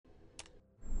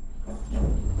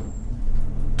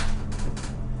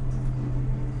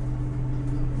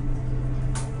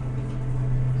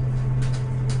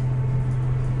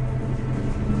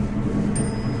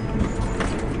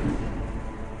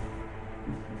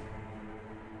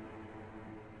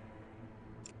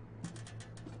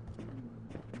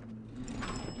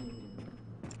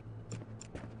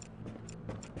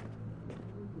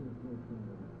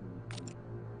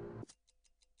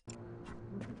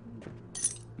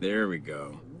There we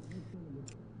go.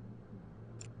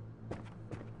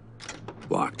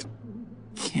 Locked.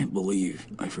 Can't believe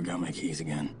I forgot my keys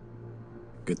again.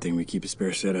 Good thing we keep a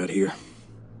spare set out here.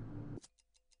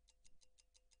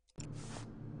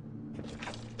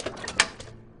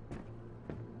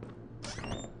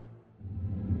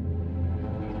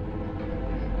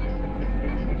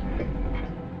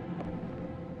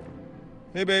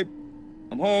 Hey, babe.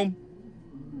 I'm home.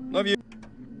 Love you.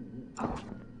 Oh,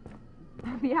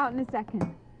 I'll be out in a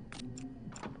second.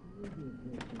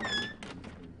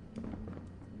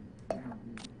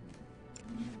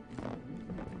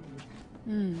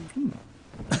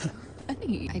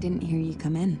 Funny, I didn't hear you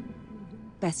come in.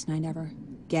 Best night ever.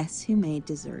 Guess who made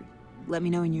dessert? Let me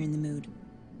know when you're in the mood.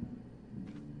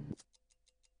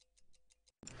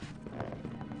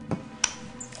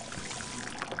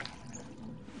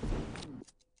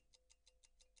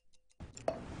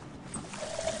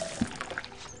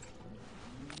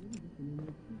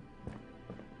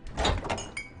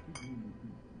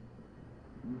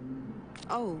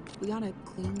 Oh, we gotta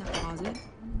clean the closet.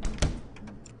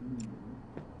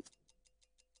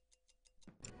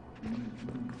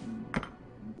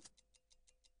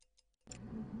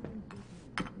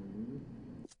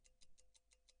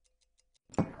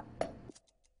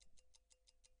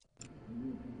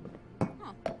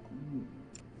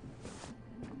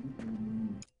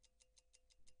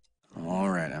 All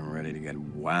right, I'm ready to get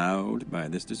wowed by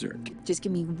this dessert. Just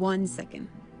give me 1 second.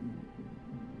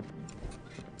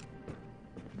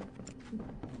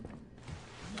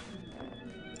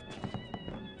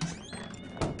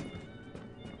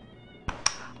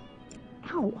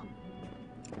 Ow!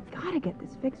 Gotta get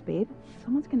this fixed, babe.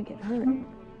 Someone's gonna get hurt.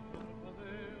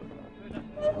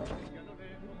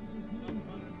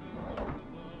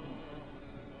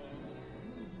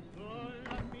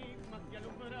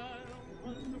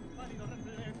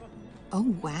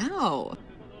 Oh, wow.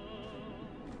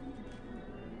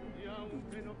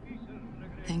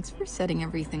 Thanks for setting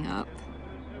everything up.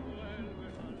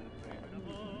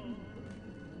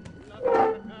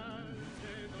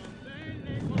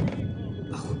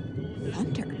 Oh,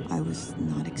 thunder. I was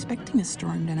not expecting a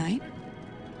storm tonight.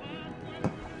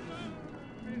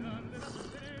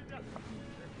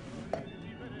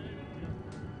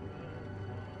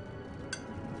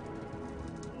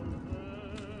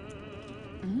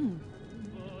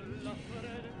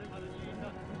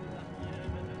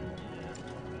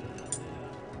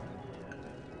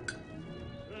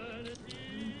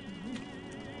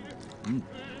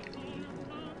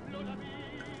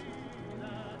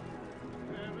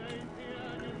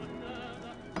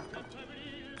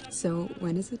 So,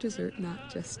 when is a dessert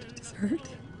not just a dessert?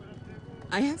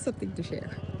 I have something to share.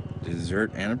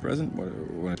 Dessert and a present?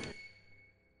 What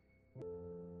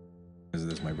is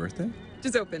this, my birthday?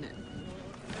 Just open it.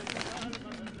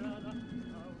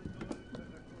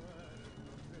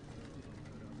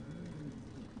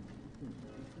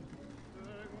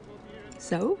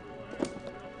 So?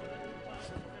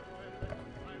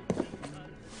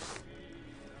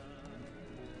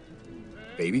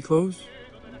 Baby clothes?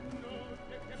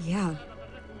 Yeah.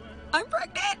 I'm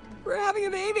pregnant! We're having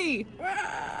a baby!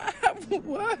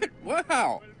 What?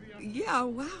 Wow! Yeah,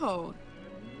 wow.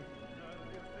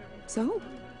 So,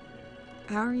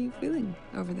 how are you feeling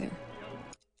over there?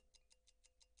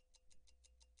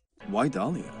 Why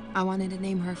Dahlia? I wanted to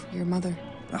name her for your mother.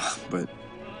 But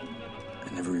I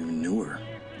never even knew her.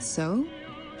 So?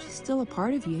 She's still a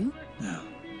part of you. Yeah.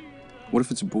 What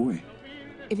if it's a boy?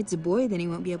 If it's a boy, then he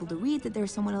won't be able to read that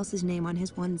there's someone else's name on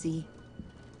his onesie.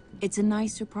 It's a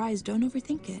nice surprise. Don't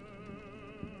overthink it.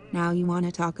 Now you want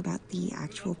to talk about the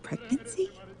actual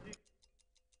pregnancy?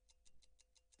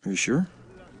 Are you sure?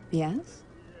 Yes.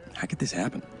 How could this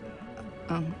happen?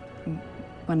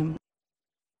 When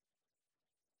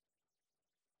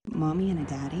a mommy and a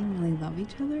daddy really love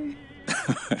each other?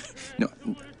 No,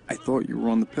 I thought you were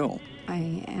on the pill.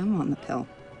 I am on the pill.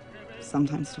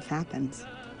 Sometimes stuff happens.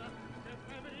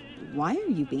 Why are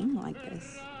you being like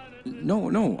this? No,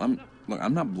 look,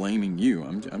 I'm not blaming you.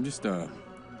 I'm just, Well,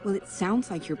 it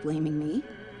sounds like you're blaming me.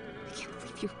 I can't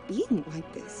believe you're being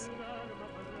like this.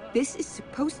 This is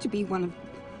supposed to be one of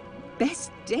the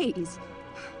best days.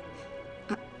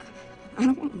 I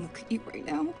don't want to look at you right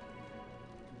now.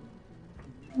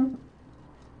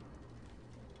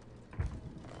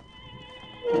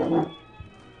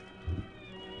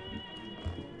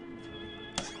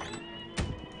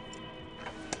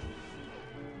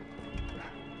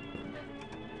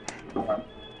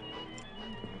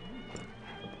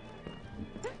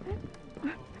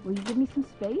 Will you give me some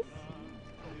space?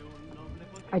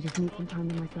 I just need some time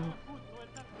to myself.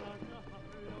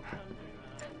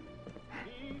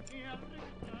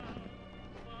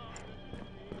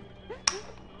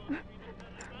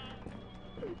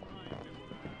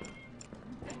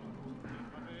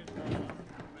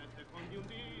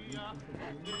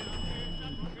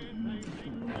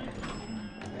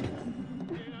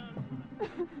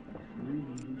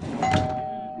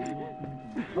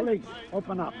 Police,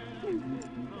 open up.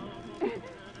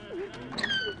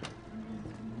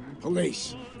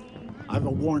 Police, I have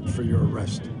a warrant for your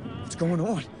arrest. What's going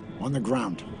on? On the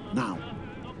ground, now.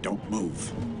 Don't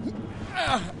move.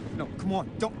 No, come on,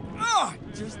 don't.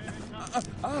 Just.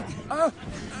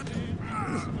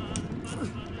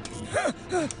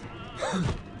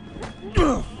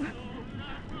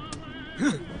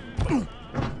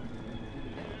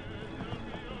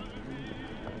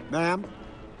 Ma'am?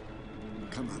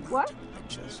 Come on. What? I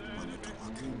just want to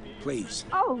talk. Please.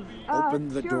 Oh, Open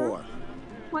the sure. door.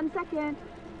 1 second.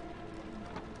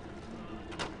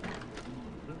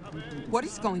 What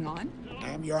is going on?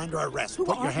 Ma'am, you're under arrest. Who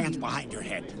Put your are hands you? behind your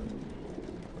head.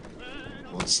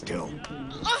 Hold still.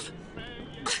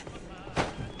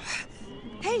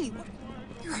 Hey,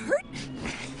 you're hurt?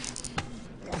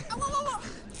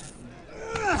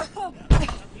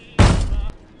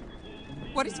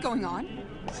 What is going on?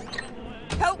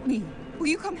 Help me. Will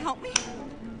you come help me?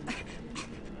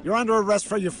 You're under arrest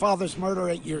for your father's murder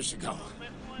 8 years ago.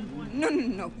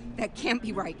 No. That can't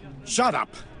be right. Shut up.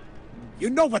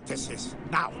 You know what this is.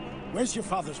 Now, where's your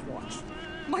father's watch?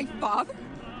 My father?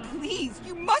 Please,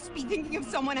 you must be thinking of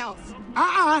someone else.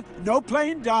 No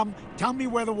playing dumb. Tell me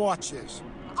where the watch is.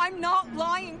 I'm not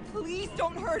lying. Please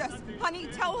don't hurt us. Honey,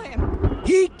 tell him.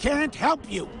 He can't help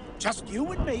you. Just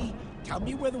you and me. Tell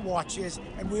me where the watch is,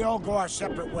 and we all go our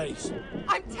separate ways.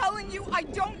 I'm telling you, I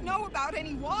don't know about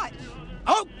any watch.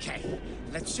 Okay,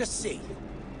 let's just see.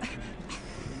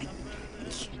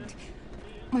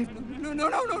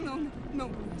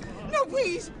 No,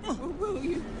 please. Will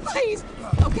you? Please.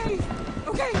 Okay.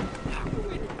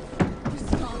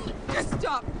 Just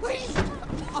stop, please.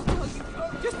 I'll tell you.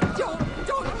 Just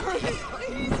don't hurt me,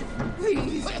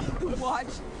 please. The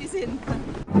watch is in.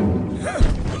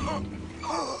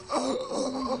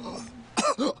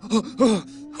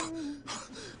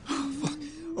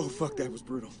 Oh, fuck, that was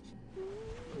brutal.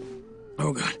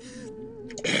 Oh, God.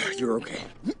 You're okay.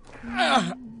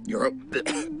 You're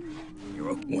okay.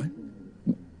 What?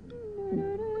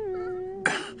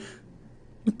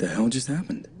 What the hell just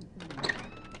happened?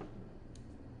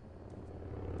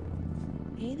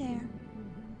 Hey there.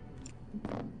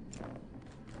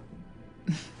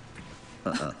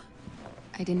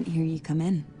 I didn't hear you come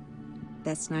in.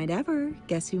 Best night ever.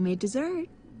 Guess who made dessert?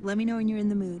 Let me know when you're in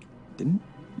the mood. Didn't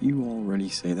you already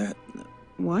say that?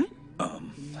 What?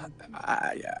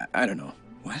 I don't know.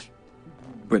 What?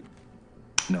 But,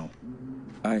 no.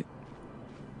 I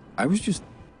was just...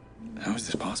 How is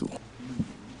this possible?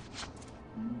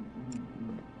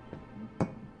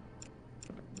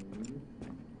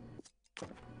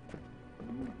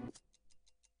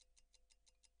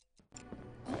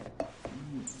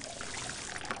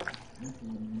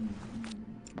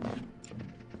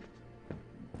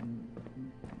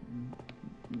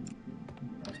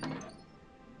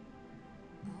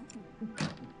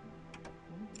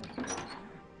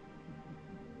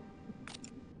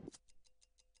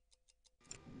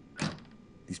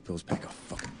 These pills pack a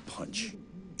fucking punch.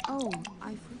 Oh,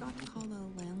 I forgot to call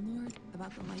the landlord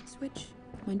about the light switch.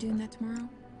 Mind doing that tomorrow?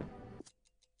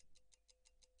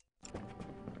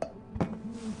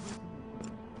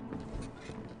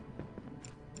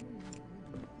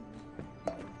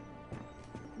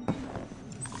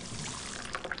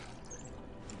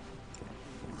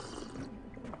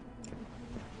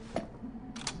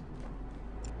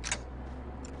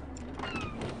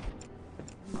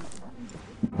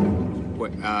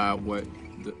 What?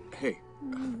 Hey.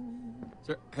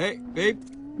 Sir, hey, babe.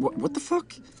 What the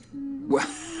fuck? What?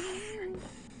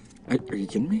 Are you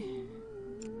kidding me?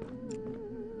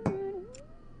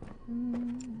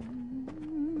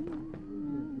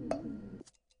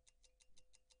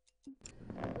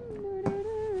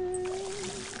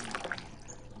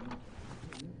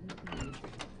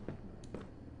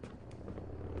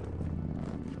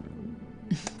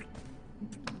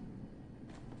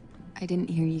 I didn't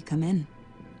hear you come in.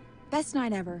 Best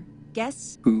night ever.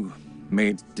 Guess? Who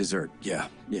made dessert? Yeah,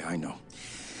 I know.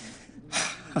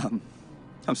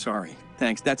 I'm sorry.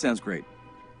 Thanks. That sounds great.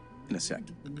 In a sec.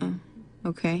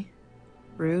 Okay.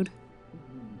 Rude.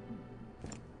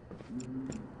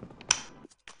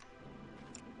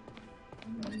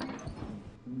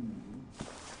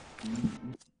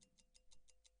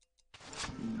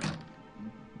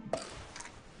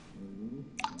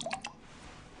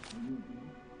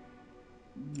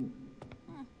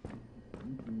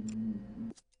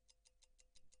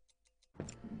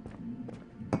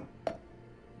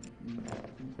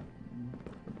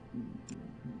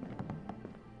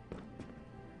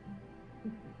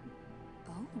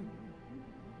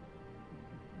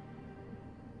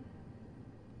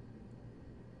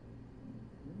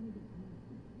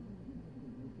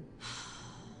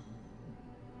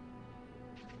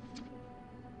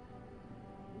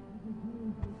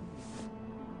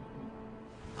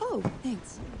 Oh,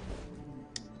 thanks.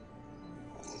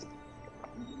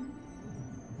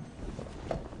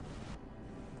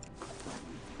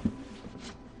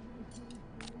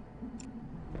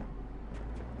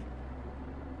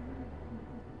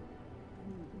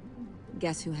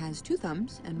 Guess who has 2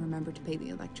 thumbs and remembered to pay the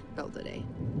electric bill today?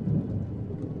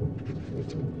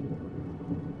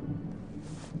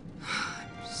 I'm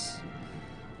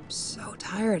so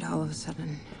tired all of a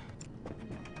sudden.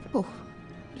 Oh,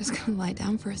 I'm just gonna lie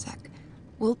down for a sec.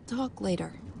 We'll talk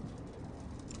later.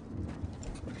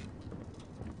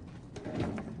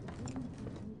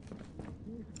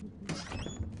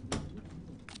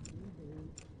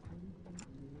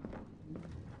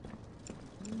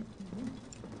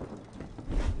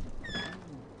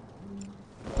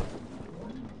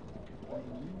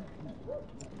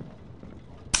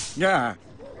 Yeah.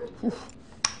 Whew.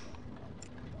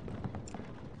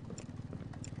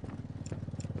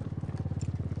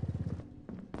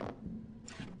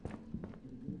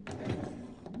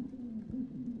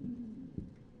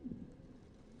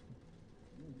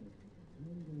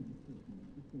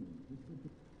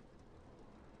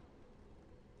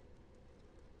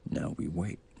 Now we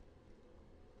wait.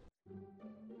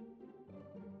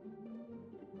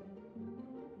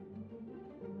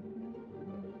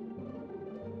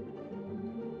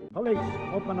 Police,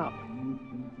 open up.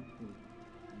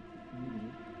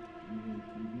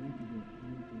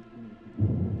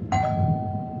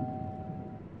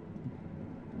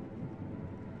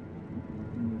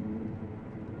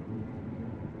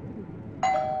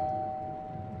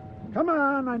 Come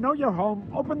on, I know you're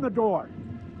home. Open the door.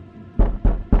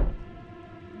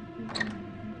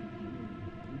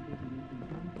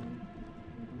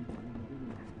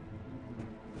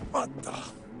 What the?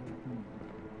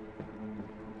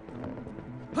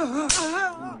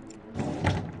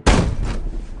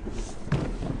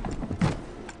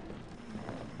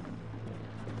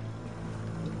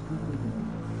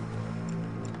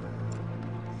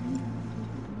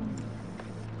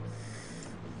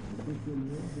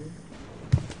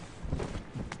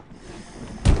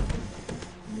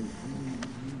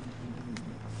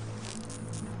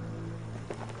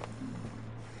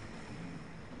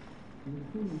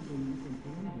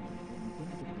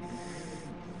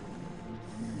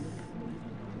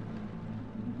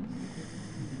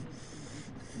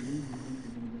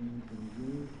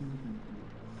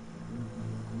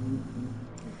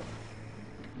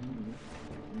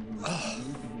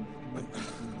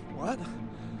 What?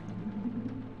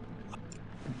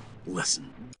 Listen.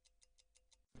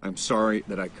 I'm sorry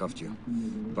that I cuffed you,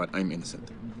 but I'm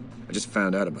innocent. I just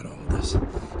found out about all of this.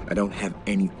 I don't have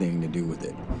anything to do with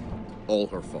it. All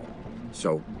her fault.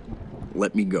 So,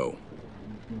 let me go.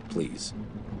 Please.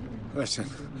 Listen,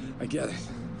 I get it.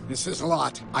 This is a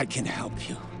lot. I can help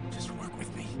you. Just work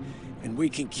with me, and we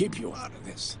can keep you out of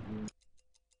this.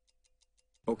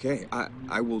 Okay,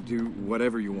 I will do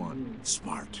whatever you want.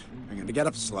 Smart. I'm gonna get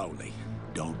up slowly.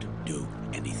 Don't do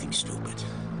anything stupid.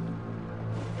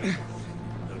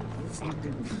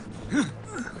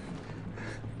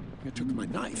 You took my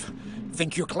knife.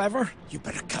 Think you're clever? You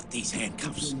better cut these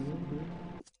handcuffs.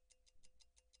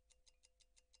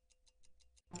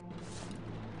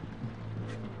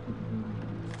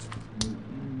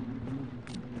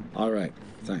 All right,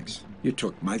 thanks. You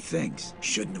took my things.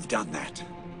 Shouldn't have done that.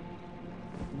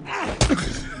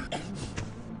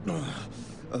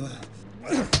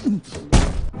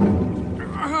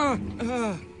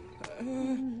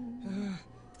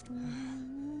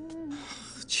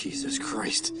 Jesus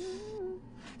Christ.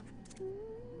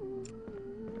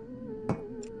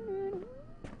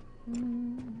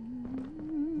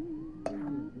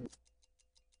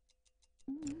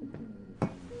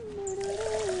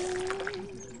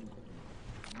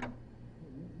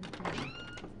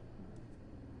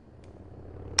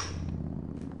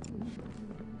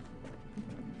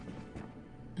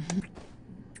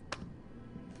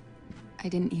 I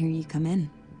didn't hear you come in.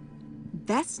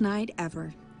 Best night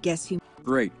ever. Guess who?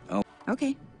 Great,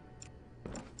 Okay.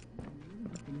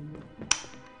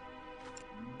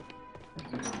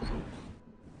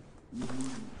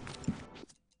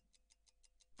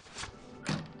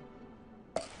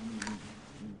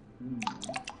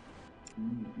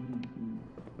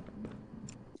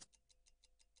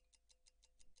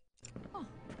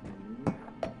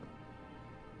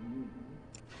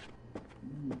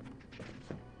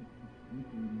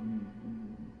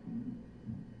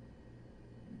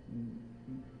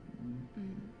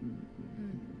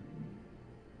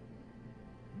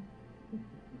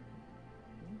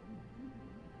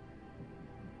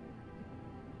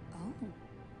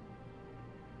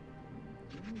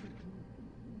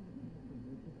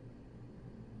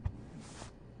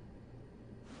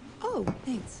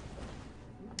 Thanks.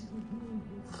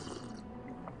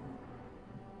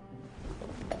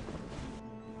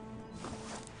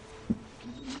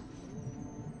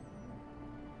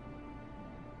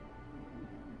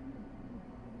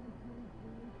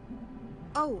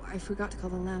 Oh, I forgot to call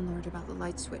the landlord about the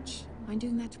light switch. Mind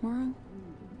doing that tomorrow?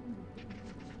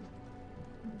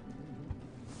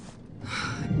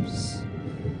 I'm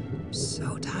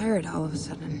so tired all of a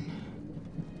sudden.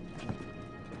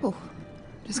 Oh,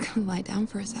 just gonna lie down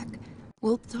for a sec.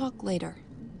 We'll talk later.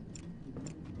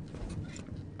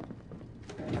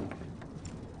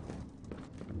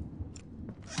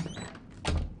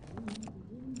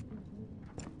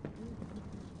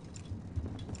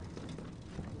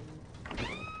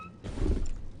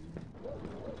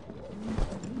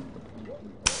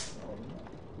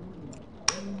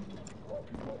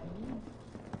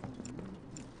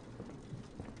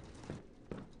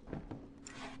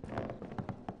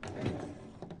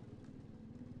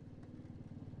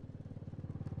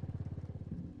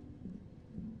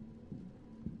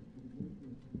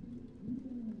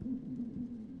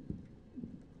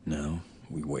 Now,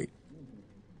 we wait.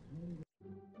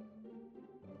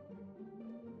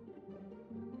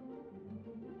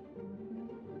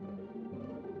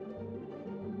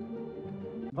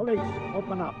 Police,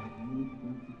 open up.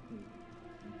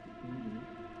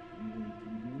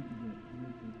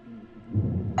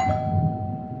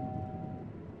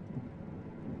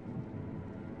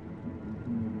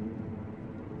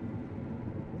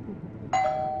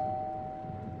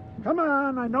 Come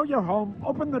on, I know you're home.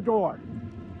 Open the door.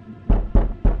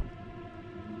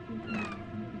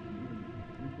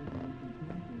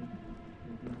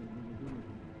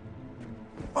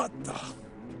 What the?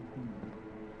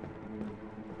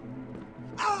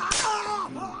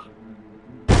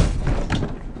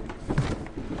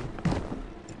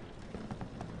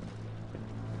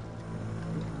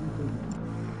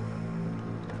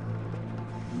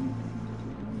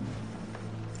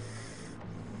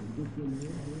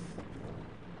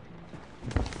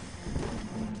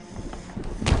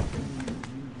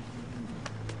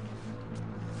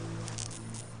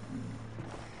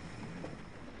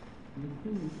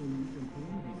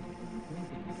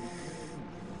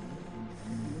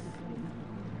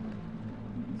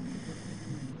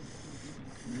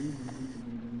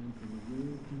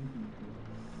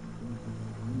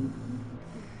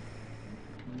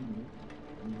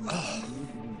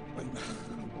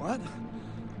 What?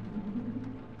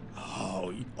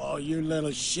 Oh, you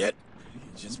little shit. You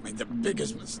just made the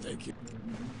biggest mistake.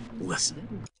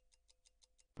 Listen.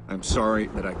 I'm sorry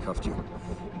that I cuffed you,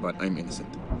 but I'm innocent.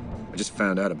 I just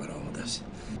found out about all of this.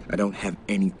 I don't have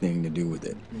anything to do with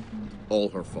it. All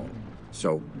her fault.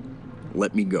 So,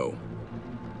 let me go.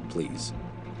 Please.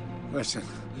 Listen,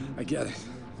 I get it.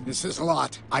 This is a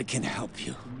lot. I can help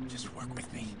you. Just work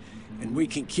with me, and we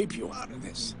can keep you out of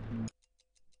this.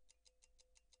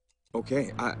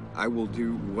 Okay, I will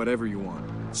do whatever you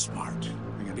want. Smart.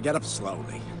 You're gonna get up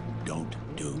slowly. Don't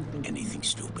do anything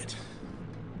stupid.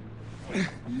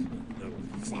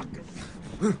 Fuck.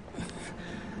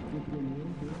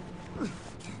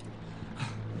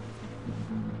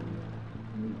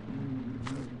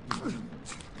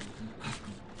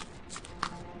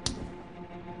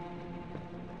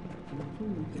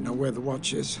 You know where the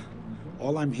watch is?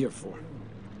 All I'm here for.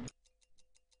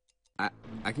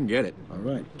 I can get it. All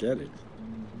right, get it.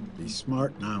 Be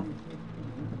smart now.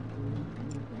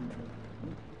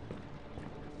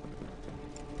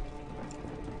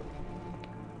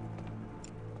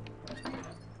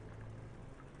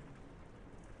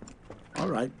 All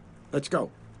right, let's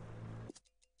go.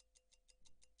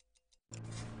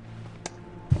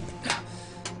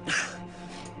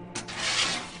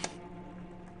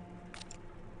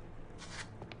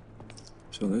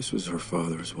 So this was her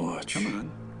father's watch. Come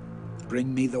on.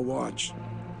 Bring me the watch.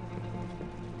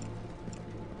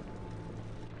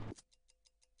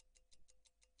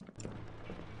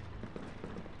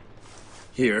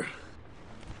 Here.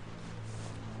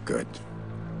 Good.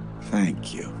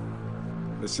 Thank you.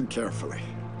 Listen carefully.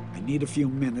 I need a few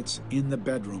minutes in the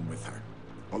bedroom with her.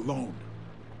 Alone.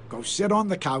 Go sit on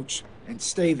the couch and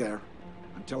stay there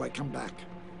until I come back.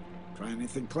 Try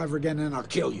anything clever again and I'll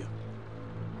kill you.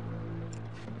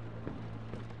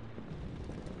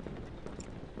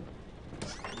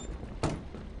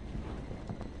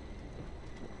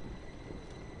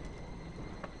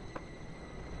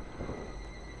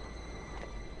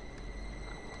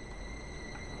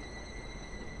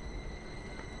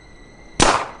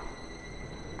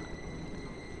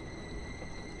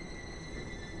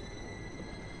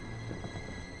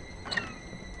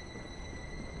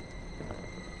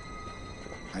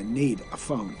 I need a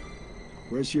phone.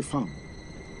 Where's your phone?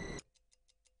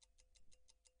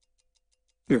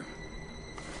 Here.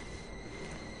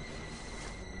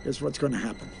 Here's what's going to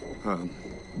happen.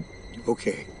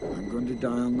 Okay. I'm going to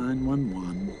dial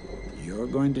 911. You're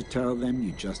going to tell them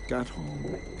you just got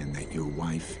home and that your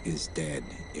wife is dead.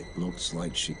 It looks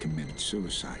like she committed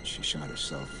suicide. She shot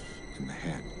herself in the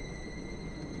head.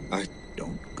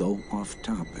 Don't go off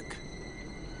topic.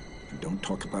 And don't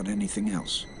talk about anything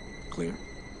else. Clear?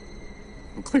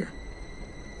 I'm clear.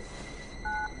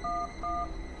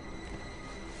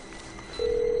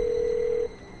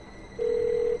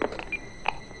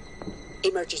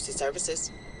 Emergency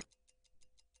services.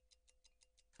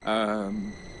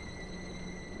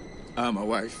 My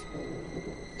wife.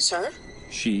 Sir?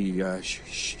 She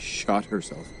shot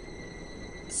herself.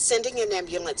 Sending an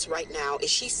ambulance right now. Is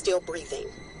she still breathing?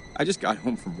 I just got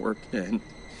home from work and...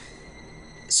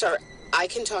 Sir, I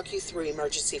can talk you through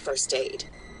emergency first aid.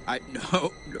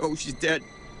 No, she's dead.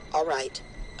 All right.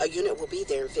 A unit will be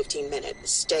there in 15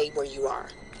 minutes. Stay where you are.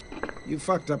 You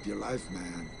fucked up your life,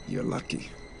 man. You're lucky.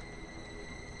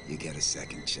 You get a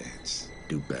second chance.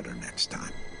 Do better next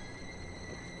time.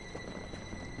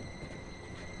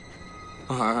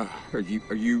 Are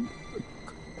you...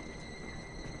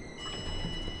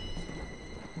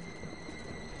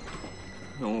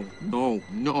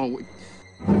 No.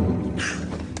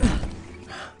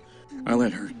 I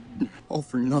let her... all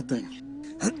for nothing.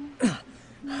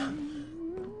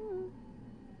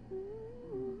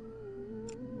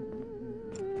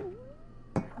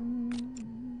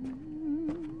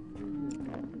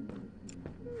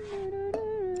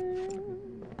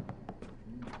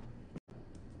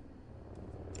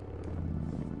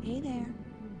 Hey there.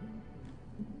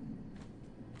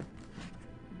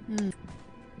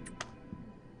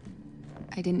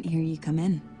 I didn't hear you come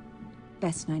in.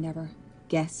 Best night ever.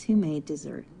 Guess who made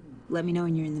dessert? Let me know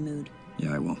when you're in the mood.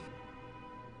 Yeah, I will.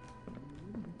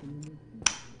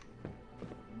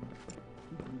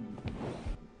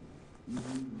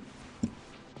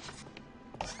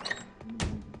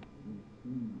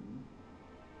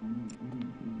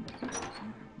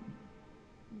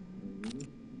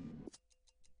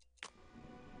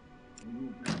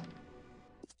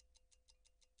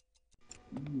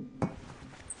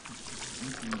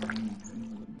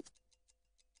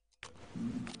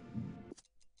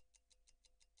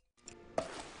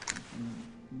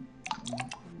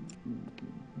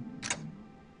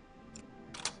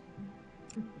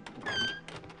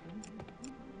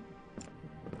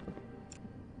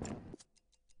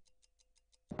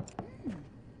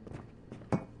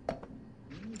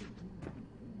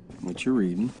 What you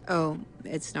reading? Oh,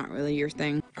 it's not really your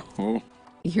thing. Oh.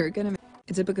 You're gonna...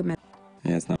 It's a book of... Yeah,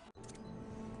 it's not.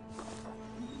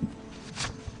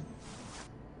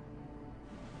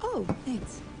 Oh,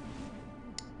 thanks.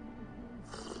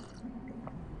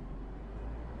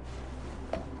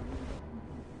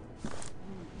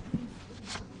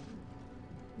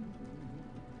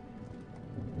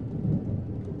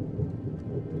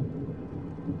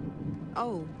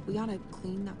 Oh, we gotta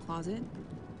clean that closet.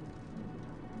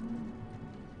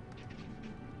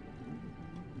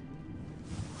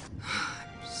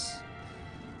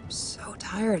 I'm so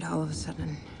tired all of a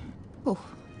sudden. Oh,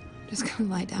 just gonna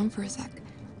lie down for a sec.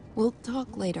 We'll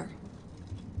talk later.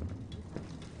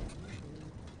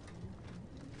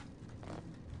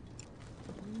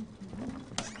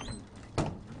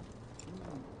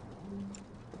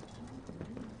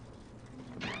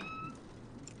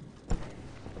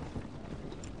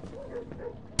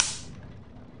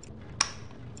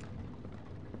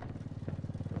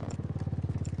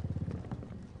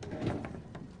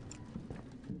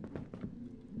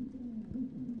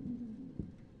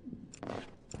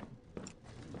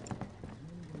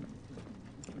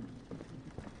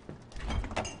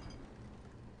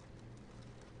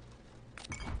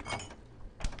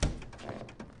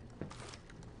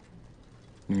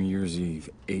 New Year's Eve,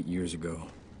 8 years ago.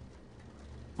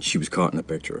 She was caught in the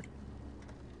picture.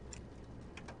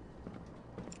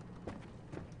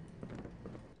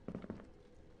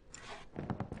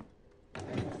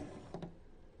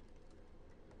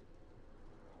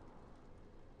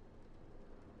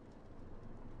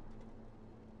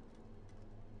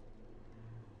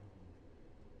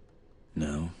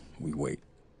 Now, we wait.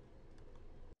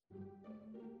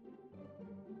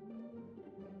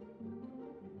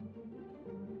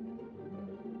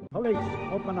 Police,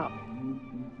 open up.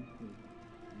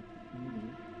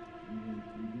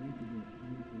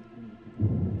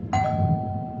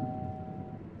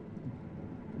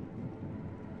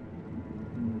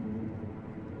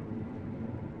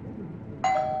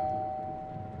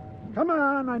 Come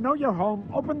on, I know you're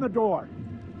home. Open the door.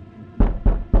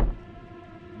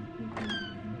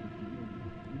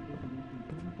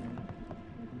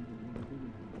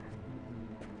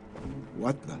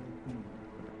 What the?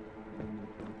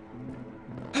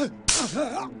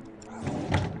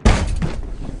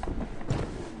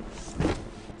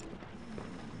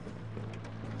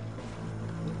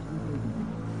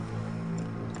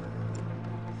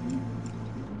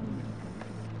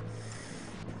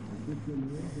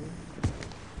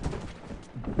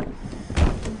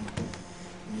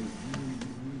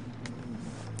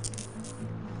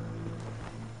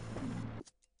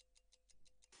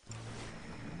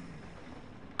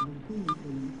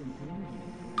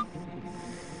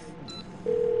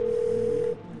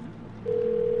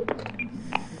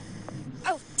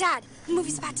 Oh, Dad, the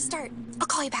movie's about to start. I'll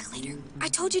call you back later. I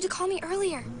told you to call me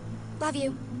earlier. Love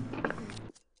you.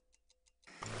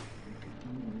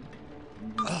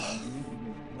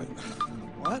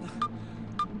 What?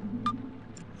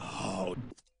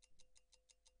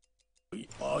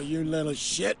 Oh, you little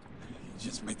shit. You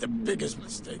just made the biggest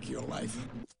mistake of your life.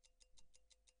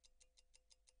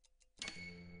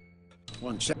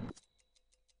 One chance.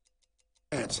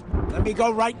 Let me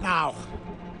go right now.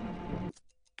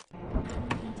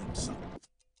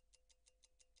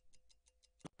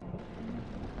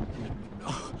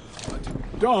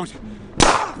 Don't.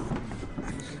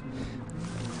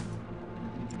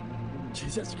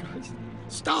 Jesus Christ.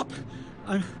 Stop.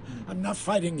 I'm not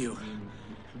fighting you.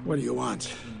 What do you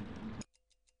want?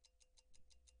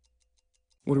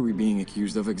 What are we being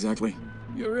accused of exactly?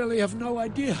 You really have no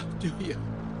idea, do you?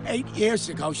 8 years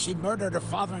ago, she murdered her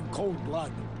father in cold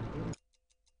blood.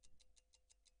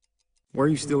 Why are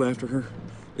you still after her?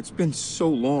 It's been so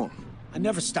long. I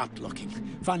never stopped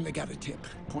looking. Finally got a tip.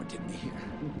 Pointed me here.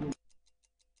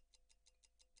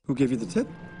 Who gave you the tip?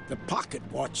 The pocket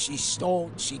watch she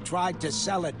stole. She tried to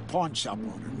sell it. Pawn shop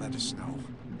owner let us know.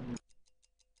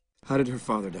 How did her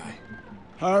father die?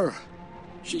 Her.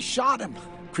 She shot him.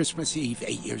 Christmas Eve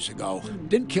 8 years ago.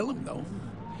 Didn't kill him, though.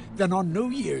 Then on New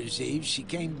Year's Eve, she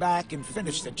came back and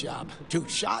finished the job. 2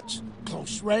 shots,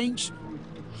 close range,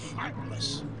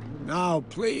 harmless. Now,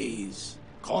 please,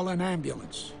 call an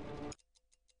ambulance.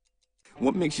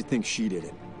 What makes you think she did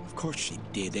it? Of course she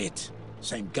did it.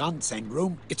 Same gun, same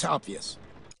room. It's obvious.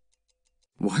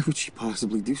 Why would she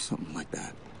possibly do something like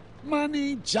that?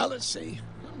 Money, jealousy,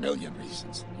 a million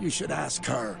reasons. You should ask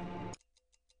her.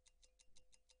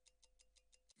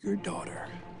 Your daughter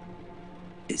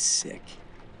is sick.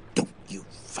 Don't you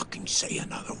fucking say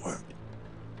another word.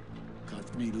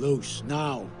 Cut me loose,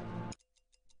 now.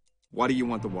 Why do you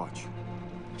want the watch?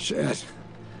 Shit.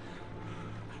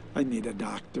 I need a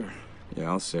doctor. Yeah,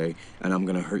 I'll say, and I'm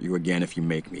gonna hurt you again if you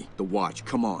make me. The watch,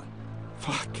 come on.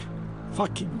 Fuck.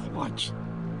 Fucking watch.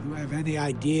 You have any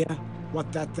idea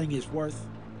what that thing is worth?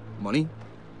 Money?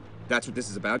 That's what this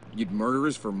is about? You'd murder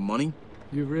us for money?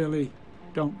 You really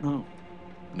don't know.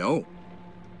 No.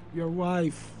 Your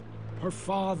wife, her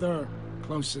father,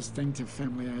 closest thing to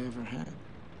family I ever had.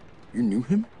 You knew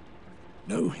him?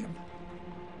 Knew him.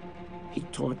 He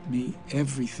taught me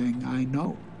everything I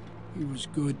know. He was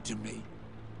good to me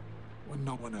when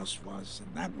no one else was,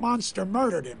 and that monster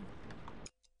murdered him.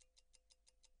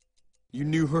 You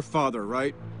knew her father,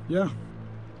 right? Yeah.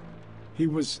 He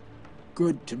was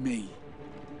good to me.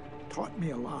 Taught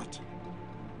me a lot.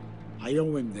 I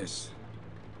owe him this.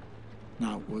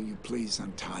 Now, will you please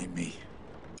untie me?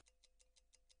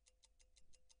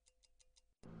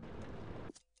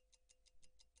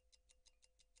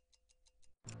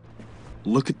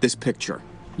 Look at this picture.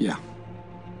 Yeah.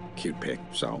 Cute pic,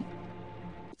 so.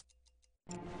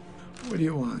 What do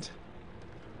you want?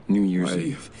 New Year's Why?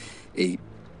 Eve. 8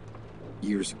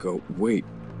 years ago. Wait.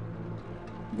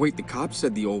 Wait, the cops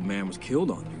said the old man was killed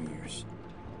on New Year's.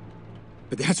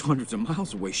 But that's hundreds of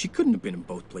miles away. She couldn't have been in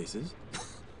both places.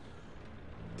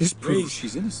 This proves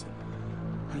she's innocent.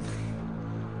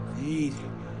 Need.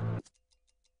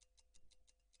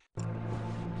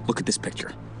 Look at this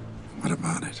picture. What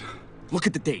about it? Look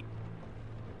at the date.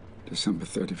 December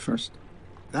 31st.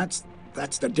 That's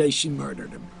the day she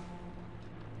murdered him.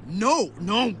 No,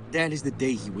 that is the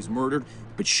day he was murdered,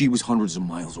 but she was hundreds of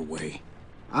miles away.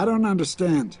 I don't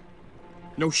understand.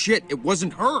 No shit, it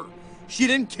wasn't her. She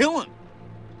didn't kill him.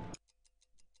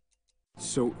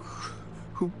 So,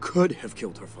 who could have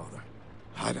killed her father?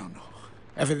 I don't know.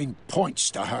 Everything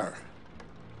points to her.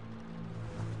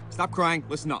 Stop crying,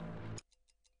 listen up.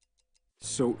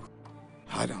 So,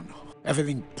 I don't know.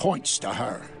 Everything points to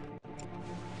her.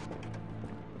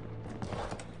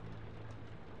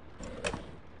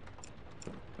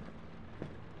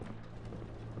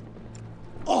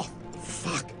 Oh,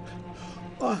 fuck.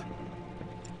 Oh,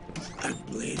 I'm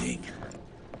bleeding.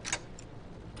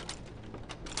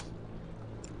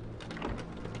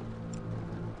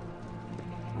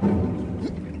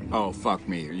 Oh, fuck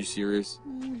me. Are you serious?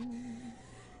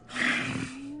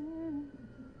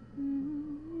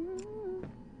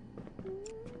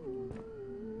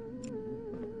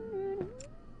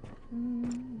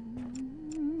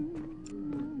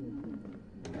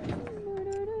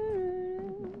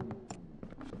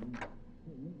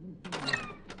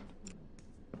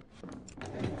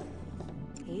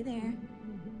 Hey there.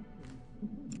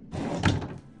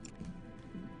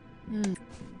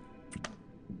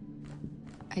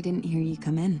 I didn't hear you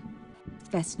come in.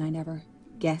 Best night ever.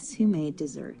 Guess who made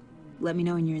dessert? Let me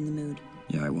know when you're in the mood.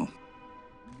 Yeah, I will.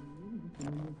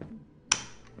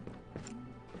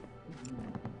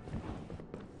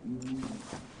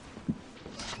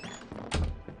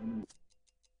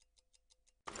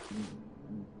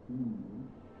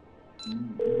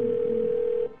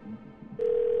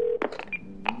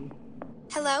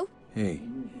 Hello? Hey,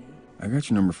 I got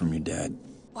your number from your dad.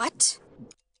 What?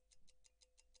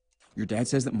 Your dad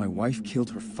says that my wife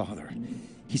killed her father.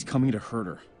 He's coming to hurt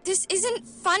her. This isn't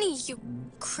funny, you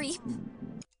creep.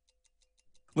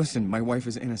 Listen, my wife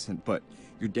is innocent, but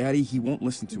your daddy, he won't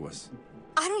listen to us.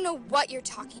 I don't know what you're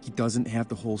talking. He doesn't have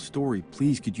the whole story.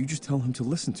 Please, could you just tell him to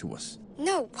listen to us?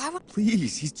 No, why would...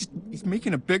 Please, he's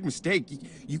making a big mistake.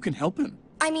 You can help him.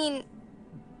 I mean...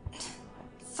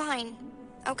 Fine.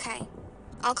 Okay.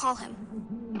 I'll call him.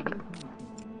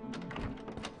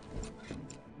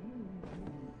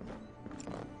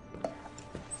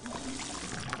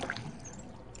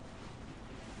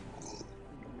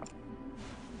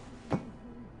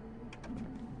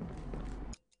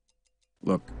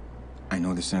 Look, I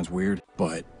know this sounds weird,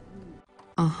 but...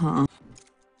 Uh-huh.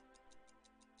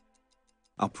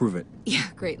 I'll prove it. Yeah,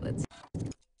 great,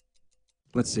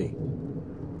 Let's see.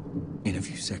 In a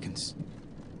few seconds,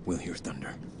 we'll hear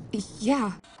thunder.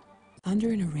 Yeah.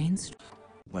 Thunder in a rainstorm.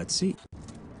 Let's see.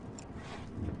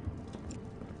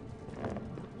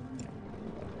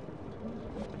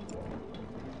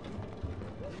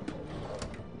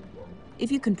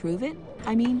 If you can prove it,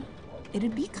 I mean,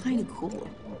 it'd be kind of cool.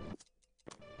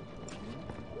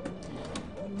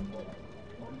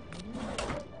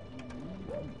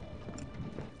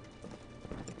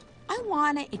 I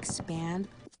want to expand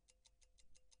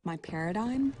my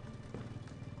paradigm.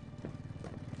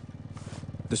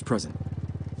 This present.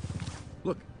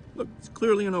 Look, it's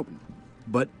clearly unopened.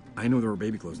 But I know there were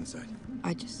baby clothes inside.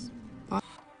 I just thought,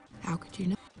 how could you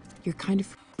know? You're kind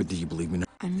of... But do you believe me now?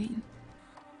 I mean...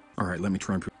 All right, let me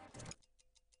try and prove.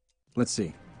 Let's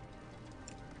see.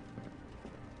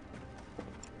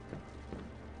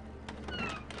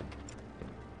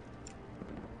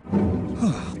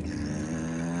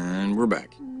 And we're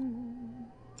back.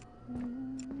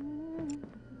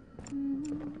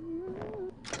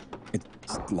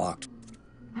 It's locked.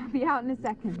 I'll be out in a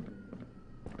second.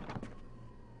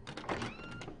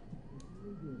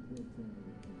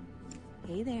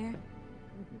 Hey there.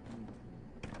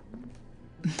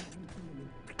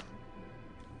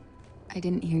 I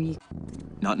didn't hear you.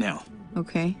 Not now.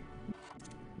 Okay.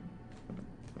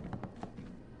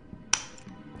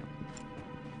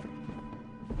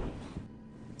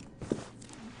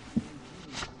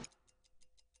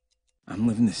 I'm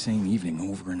living the same evening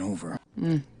over and over.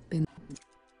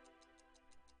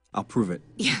 I'll prove it.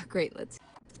 Yeah, great,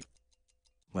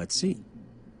 Let's see.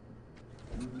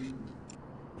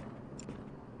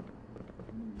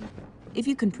 If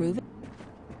you can prove it.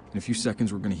 In a few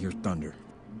seconds, we're gonna hear thunder.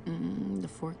 The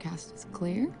forecast is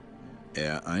clear.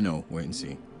 Yeah, I know. Wait and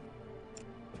see.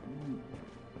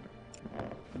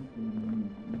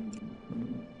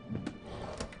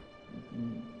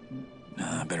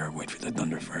 Nah, I better wait for the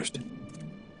thunder first.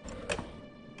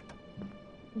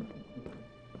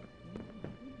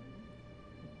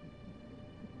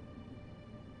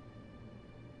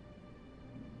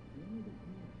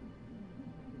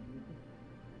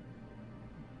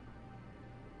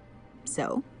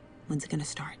 So, when's it gonna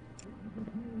start?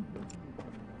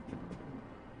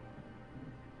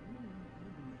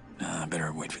 Nah, I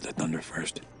better wait for the thunder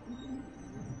first.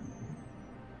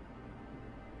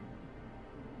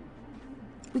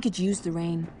 We could use the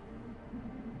rain.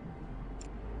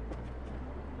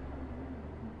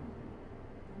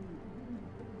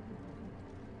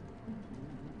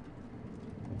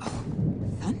 Oh,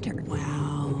 thunder.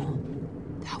 Wow.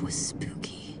 That was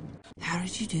spooky. How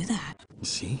did you do that?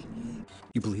 See?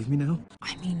 You believe me now?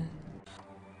 I mean,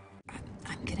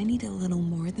 I'm gonna need a little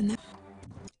more than that.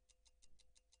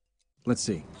 Let's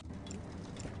see.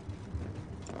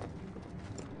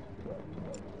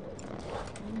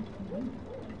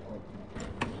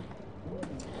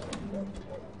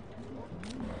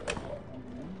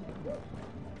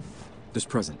 This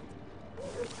present.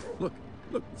 Look,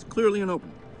 it's clearly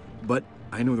unopened. But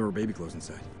I know there were baby clothes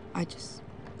inside. I just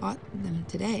bought them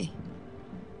today.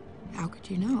 How could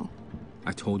you know?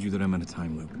 I told you that I'm in a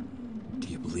time loop. Do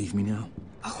you believe me now?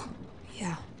 Oh,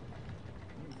 yeah.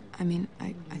 I mean,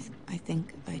 I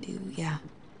think I do, yeah.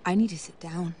 I need to sit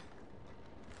down.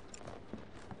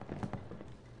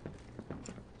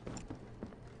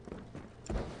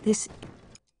 This...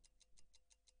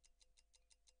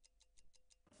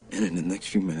 And in the next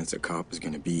few minutes, a cop is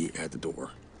gonna be at the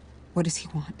door. What does he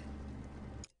want?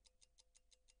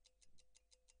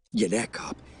 Yeah, that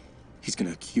cop. He's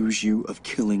gonna accuse you of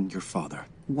killing your father.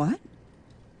 What?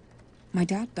 My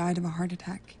dad died of a heart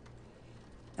attack.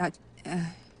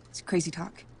 It's crazy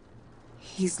talk.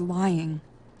 He's lying.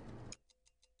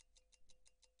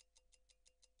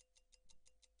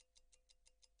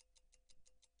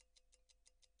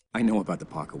 I know about the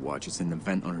pocket watch. It's in the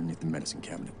vent underneath the medicine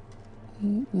cabinet.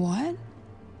 What?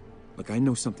 Look, I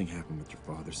know something happened with your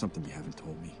father, something you haven't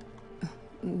told me.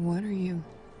 What are you?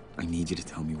 I need you to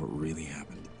tell me what really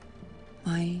happened.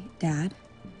 My dad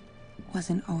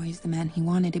wasn't always the man he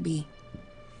wanted to be.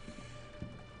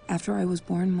 After I was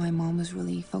born, my mom was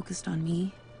really focused on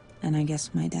me, and I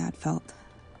guess my dad felt...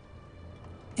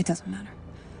 It doesn't matter.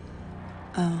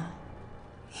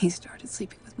 He started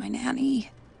sleeping with my nanny.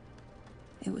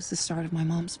 It was the start of my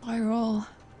mom's spiral.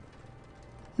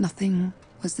 Nothing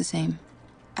was the same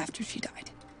after she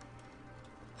died.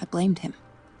 I blamed him.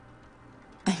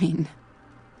 I mean,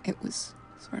 it was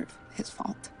sort of his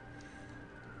fault.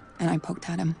 And I poked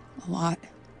at him a lot.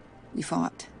 We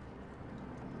fought.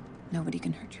 Nobody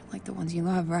can hurt you like the ones you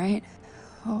love, right?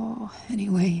 Oh,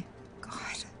 anyway,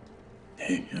 God.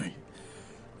 Hey,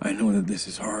 I know that this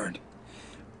is hard,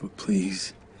 but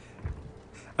please,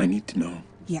 I need to know.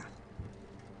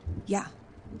 Yeah.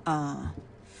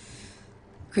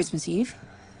 Christmas Eve,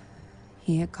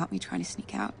 he had caught me trying to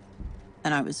sneak out,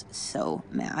 and I was so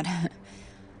mad.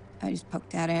 I just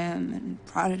poked at him and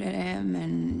prodded at him,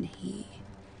 and he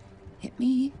hit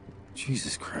me.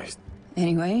 Jesus Christ.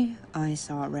 Anyway, I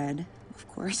saw red, of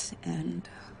course, and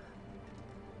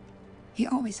he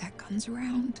always had guns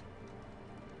around.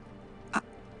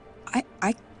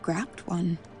 I grabbed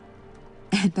one,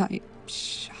 and I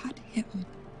shot him,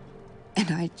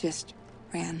 and I just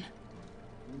ran.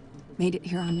 Made it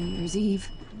here on New Year's Eve.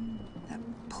 That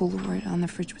Polaroid on the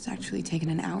fridge was actually taken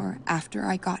an hour after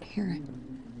I got here.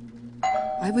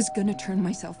 I was gonna turn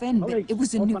myself in, but it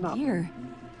was a new year.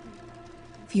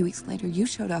 A few weeks later, you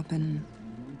showed up and...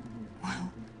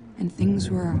 well, and things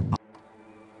were...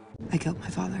 I killed my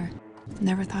father.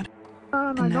 Never thought...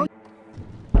 And I...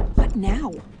 What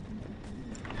now?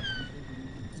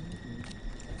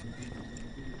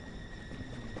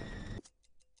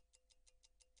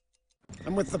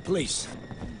 I'm with the police.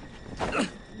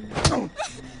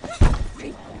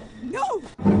 No!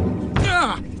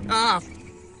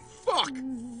 Fuck!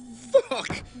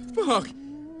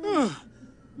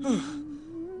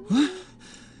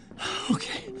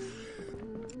 Okay.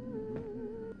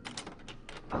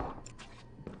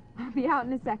 I'll be out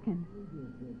in a second.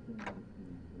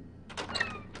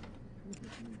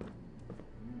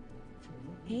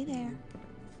 Hey there.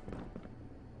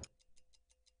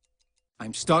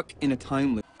 I'm stuck in a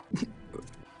time loop.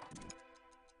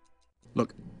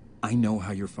 Look, I know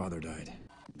how your father died.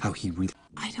 How he really...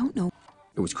 I don't know.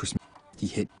 It was Christmas. He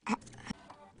hit...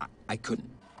 I couldn't.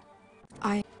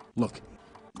 Look.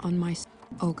 On my...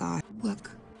 Oh, God.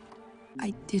 Look.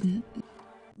 I didn't...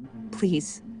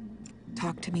 Please.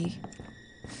 Talk to me.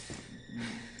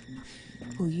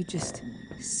 Will you just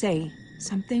say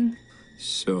something?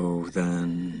 So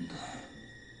then...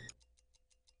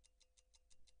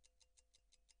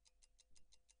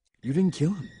 You didn't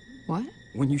kill him. What?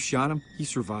 When you shot him, he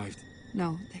survived.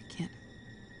 No, that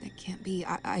can't be.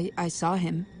 I saw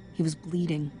him. He was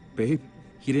bleeding. Babe,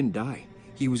 he didn't die.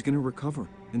 He was gonna recover.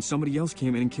 And somebody else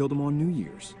came in and killed him on New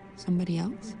Year's. Somebody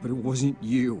else? But it wasn't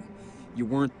you. You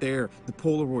weren't there. The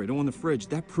Polaroid on the fridge,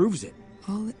 that proves it.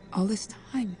 All this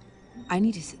time. I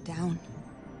need to sit down.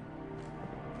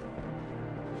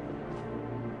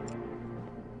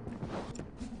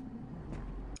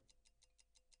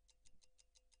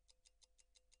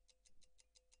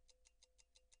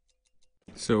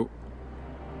 So,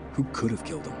 who could have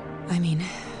killed him? I mean,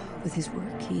 with his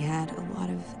work, he had a lot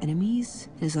of enemies.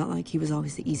 It's not like he was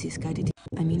always the easiest guy to deal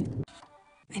with. I mean,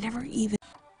 I never even...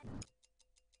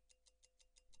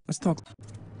 Let's talk.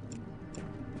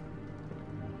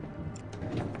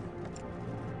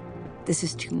 This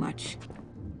is too much.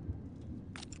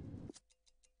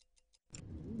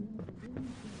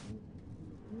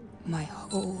 My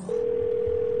whole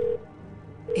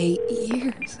 8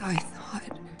 years, I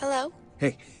thought. Hello?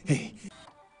 Hey.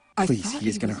 Please, he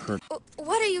is gonna hurt. What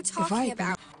What are you talking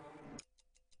about?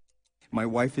 My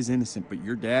wife is innocent, but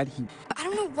your dad, I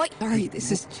don't know what. Sorry,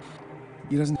 this is...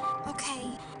 he doesn't... Okay.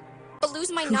 I'll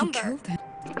lose my Who number. killed him?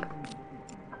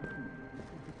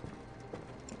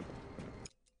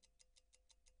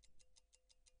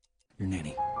 Your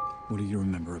nanny. What do you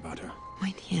remember about her?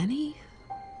 My nanny?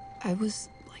 I was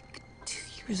like 2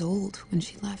 years old when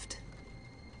she left.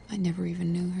 I never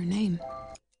even knew her name.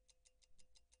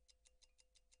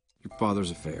 Your father's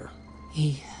affair.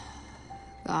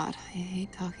 God, I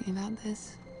hate talking about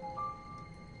this.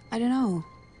 I don't know.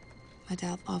 My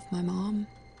dad loved my mom.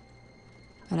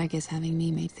 But I guess having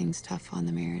me made things tough on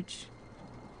the marriage.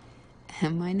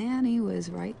 And my nanny was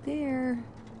right there.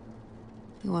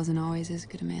 He wasn't always as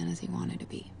good a man as he wanted to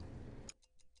be.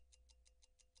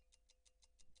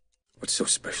 What's so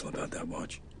special about that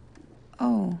watch?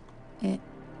 Oh, it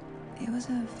was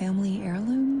a family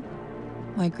heirloom.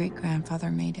 My great-grandfather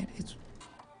made it.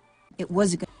 It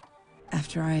was a good...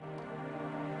 After I...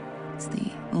 It's the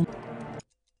only...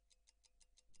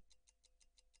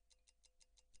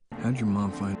 How'd your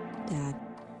mom find... Dad.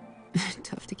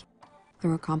 Tough to keep. There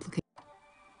were complications.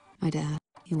 My dad,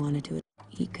 he wanted to...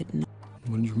 He couldn't...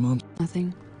 What did your mom...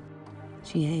 Nothing.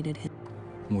 She hated him.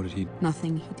 What did he...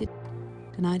 Nothing. He did...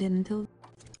 Denied it until...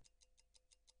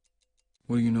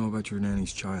 What do you know about your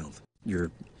nanny's child?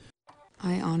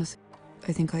 I honestly...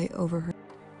 I think I overheard...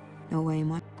 No way,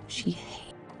 Mom. She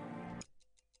hated...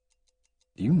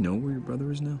 Do you know where your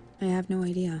brother is now? I have no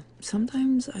idea.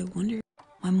 Sometimes I wonder...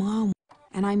 My mom...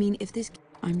 And I mean, if this...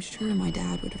 I'm sure my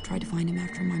dad would have tried to find him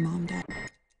after my mom died.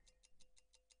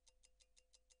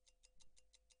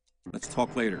 Let's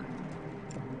talk later.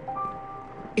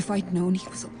 If I'd known he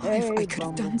was alive, Hey, I could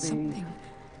have done Bumblebee. something.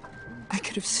 I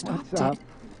could have stopped What's up? it.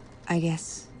 I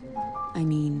guess. I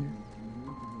mean...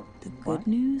 The good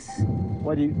news?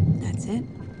 What do you... That's it.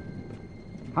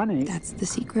 Honey, That's the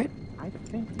secret. I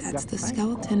think you That's got the thankful.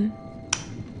 skeleton.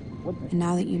 What And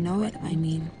now that you know it, I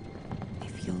mean...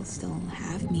 If you'll still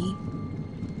have me...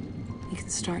 We can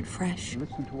start fresh.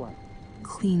 Listen to what?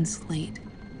 Clean slate.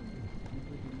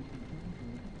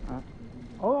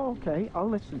 Oh, okay, I'll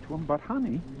listen to him, but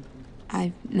honey...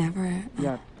 I've never...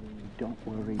 Yeah, don't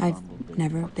worry, I've Bumblebee.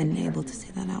 never I'll been take care able of to say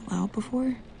that out loud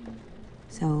before.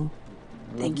 So,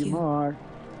 it. thank Love you. more.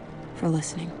 for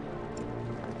listening.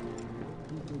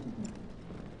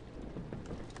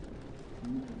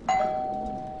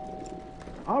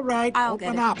 All right, I'll open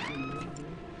get it. up.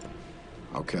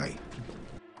 Okay.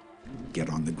 Get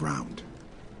on the ground,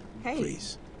 Hey,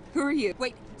 please. who are you?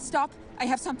 Wait, stop. I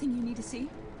have something you need to see.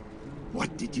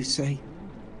 What did you say?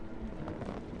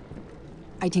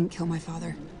 I didn't kill my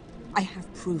father. I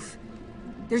have proof.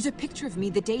 There's a picture of me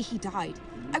the day he died.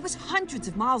 I was hundreds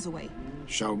of miles away.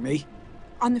 Show me.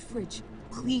 On the fridge.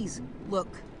 Please, look.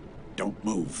 Don't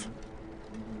move.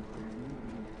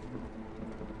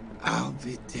 I'll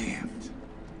be damned.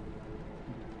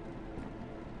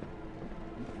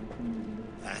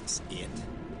 That's it.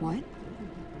 What?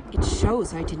 It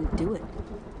shows I didn't do it.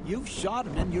 You shot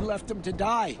him and you left him to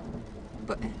die.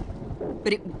 But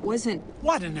it wasn't...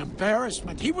 What an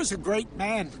embarrassment. He was a great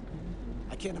man.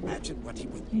 I can't imagine what he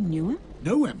would... You knew him?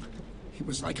 Knew him. He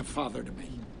was like a father to me.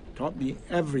 Taught me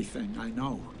everything I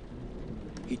know.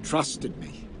 He trusted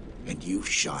me. And you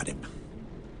shot him.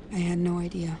 I had no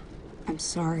idea. I'm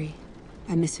sorry.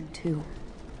 I miss him too.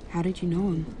 How did you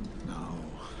know him?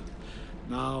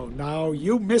 No,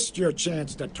 you missed your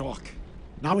chance to talk.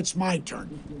 Now it's my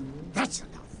turn. That's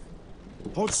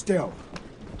enough. Hold still.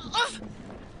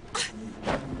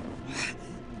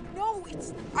 No,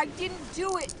 it's... I didn't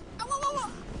do it.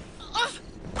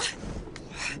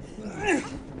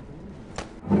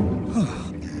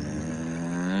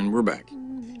 And we're back.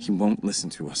 He won't listen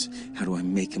to us. How do I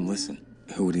make him listen?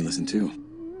 Who would he listen to?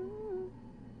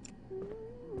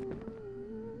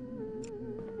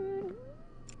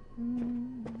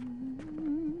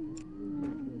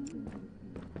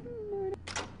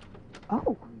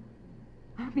 Oh,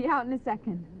 I'll be out in a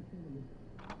second.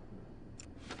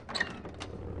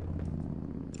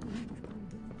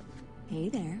 Hey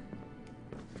there.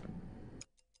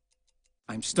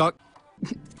 I'm stuck.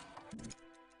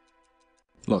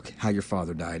 Look, how your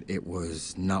father died, it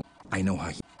was not... I know how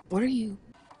he... What are you...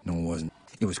 No, it wasn't.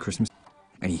 It was Christmas,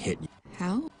 and he hit you.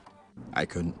 How? I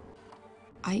couldn't.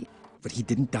 I... But he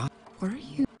didn't die. What are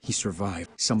you... He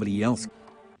survived. Somebody else.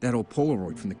 That old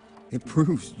Polaroid from the... It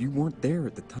proves you weren't there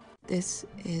at the time. This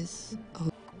is... Oh,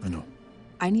 I know.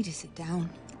 I need to sit down.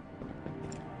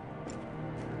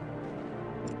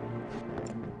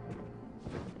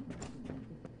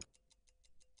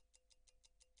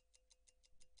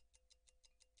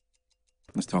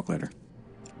 Let's talk later.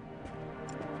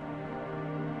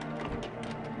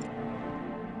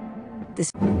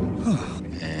 This...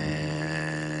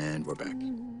 And we're back.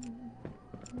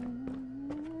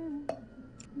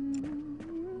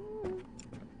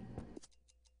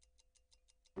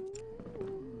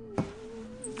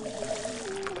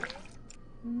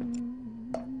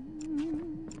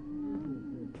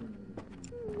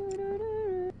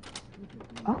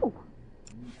 Oh,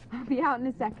 I'll be out in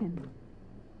a second.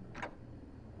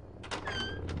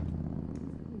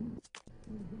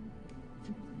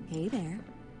 Hey there.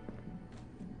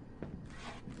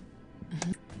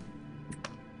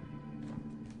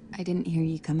 I didn't hear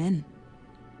you come in.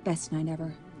 Best night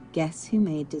ever. Guess who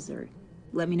made dessert?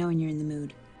 Let me know when you're in the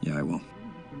mood. Yeah, I will.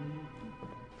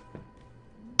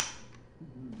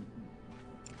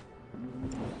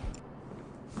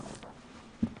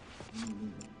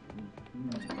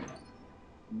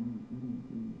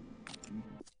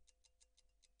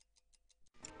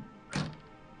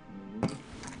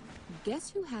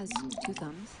 Guess who has 2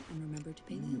 thumbs and remembered to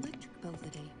pay the electric bill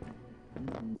today?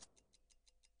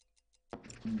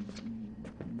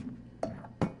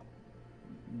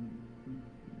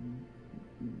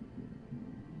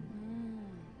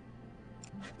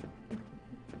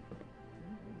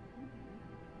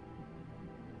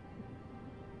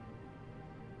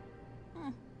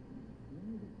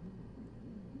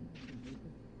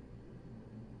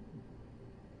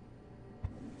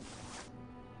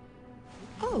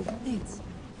 Oh, thanks.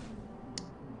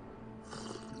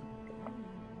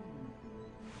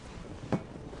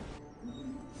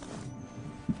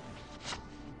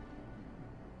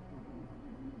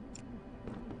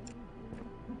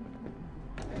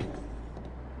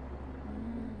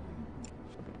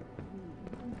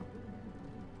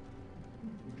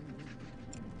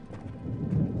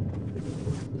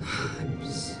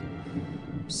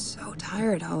 I'm so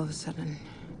tired all of a sudden.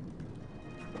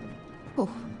 Oh,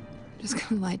 just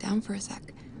gonna lie down for a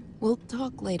sec. We'll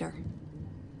talk later.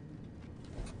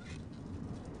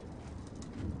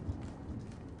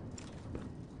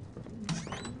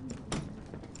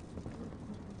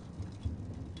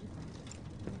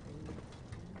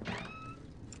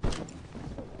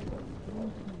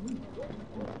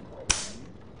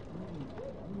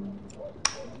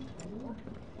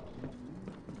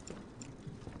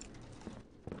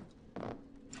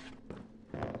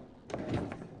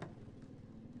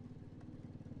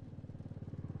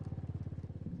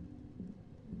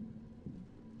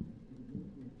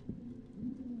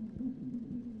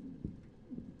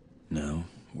 Now,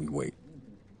 we wait.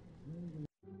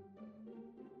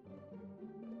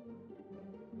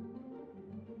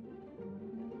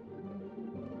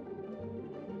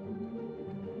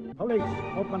 Police,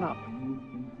 open up.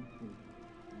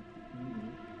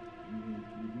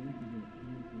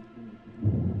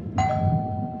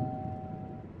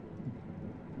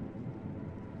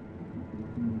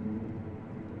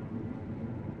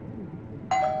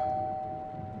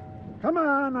 Come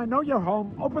on, I know you're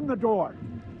home. Open the door.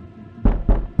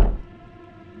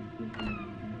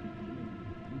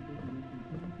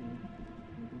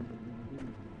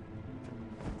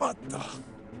 What the?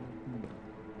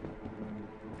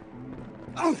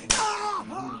 Oh.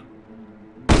 Ah!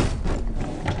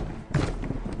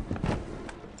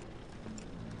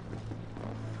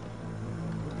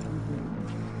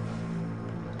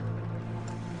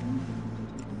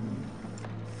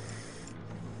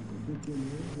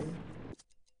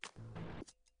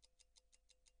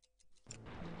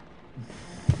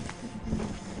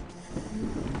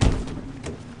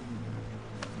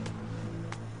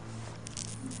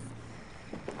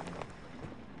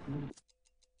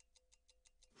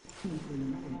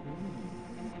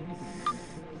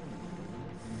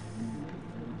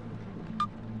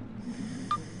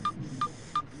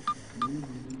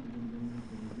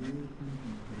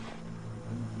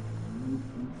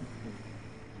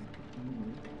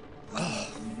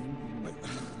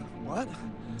 What?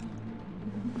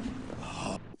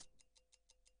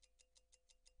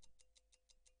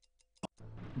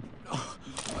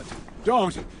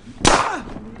 Don't!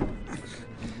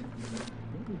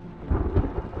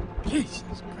 Jesus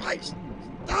Christ!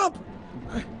 Stop!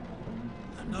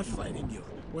 I'm not fighting you.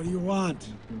 What do you want?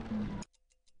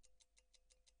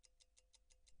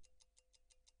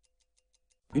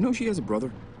 You know she has a brother?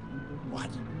 What?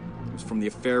 It was from the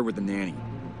affair with the nanny.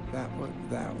 That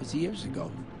was years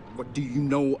ago. What do you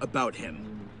know about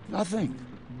him? Nothing.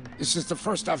 This is the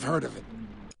first I've heard of it.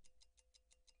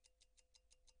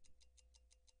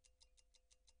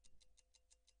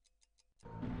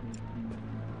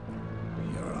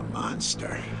 You're a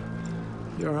monster.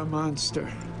 You're a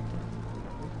monster.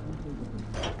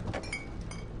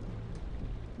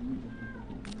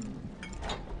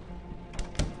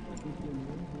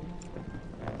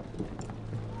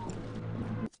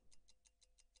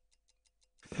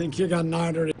 think you got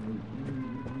nardered.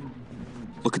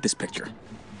 Look at this picture.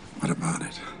 What about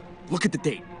it? Look at the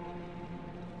date.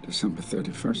 December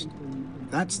 31st.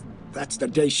 That's the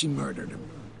day she murdered him.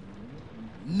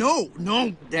 No,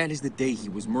 that is the day he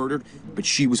was murdered, but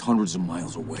she was hundreds of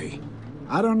miles away.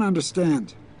 I don't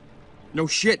understand. No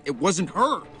shit, it wasn't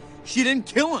her. She didn't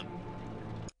kill him.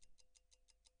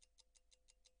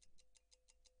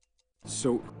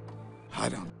 So, I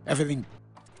don't. Everything.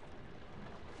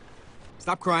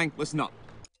 Stop crying, listen up.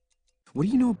 What do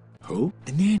you know? Who?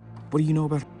 The nan. What do you know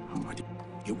about? Oh,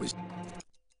 it was.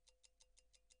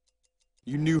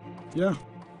 You knew. Yeah.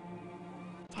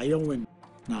 I owe him.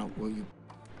 Now, will you?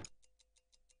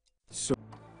 So,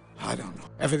 I don't know.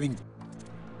 Everything.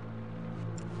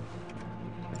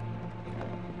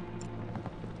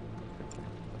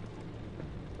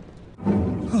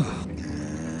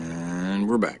 And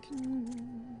we're back.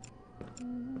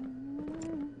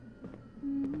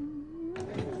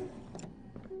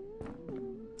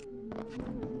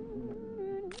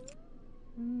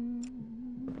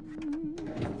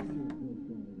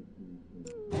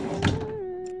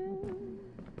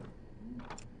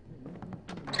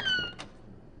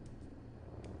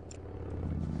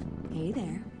 Hey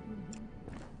there.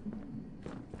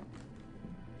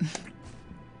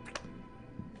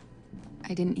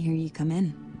 I didn't hear you come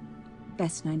in.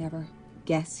 Best night ever.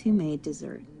 Guess who made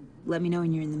dessert? Let me know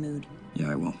when you're in the mood.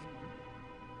 Yeah, I will.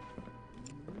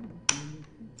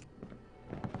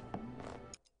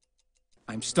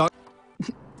 I'm stuck.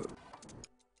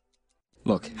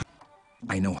 Look,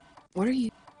 I know. What are you?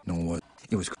 No,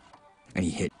 it was, and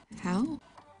he hit. How?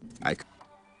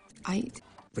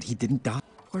 But he didn't die.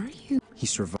 What are you? He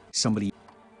survived. Somebody,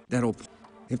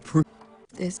 it proved.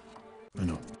 This. I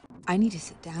know. I need to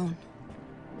sit down.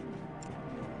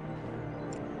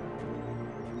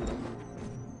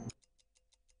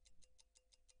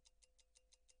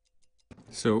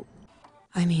 So,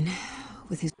 I mean,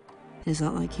 with his, it's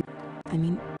not like you. I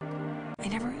mean, I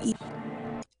never eat.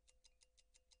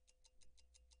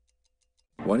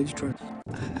 why did you try?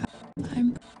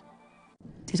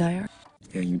 Did I?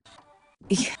 Yeah, you.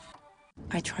 Yeah,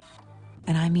 I tried,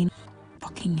 and I mean,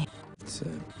 fucking.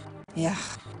 Said. Yeah.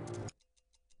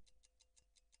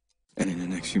 And in the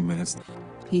next few minutes.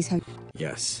 He's how.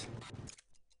 Yes.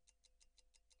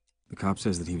 The cop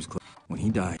says that he was when he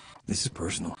died. This is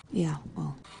personal. Yeah.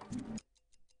 Well.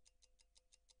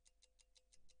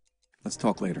 Let's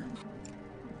talk later.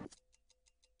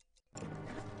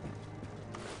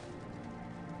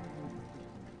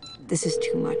 This is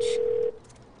too much.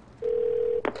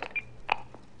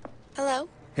 Hello?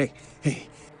 Hey.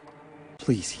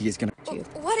 Please, he is gonna.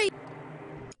 What are you?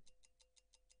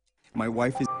 My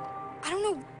wife is. I don't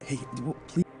know. Hey,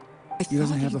 please. He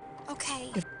doesn't have the.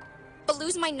 Okay. But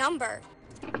lose my number.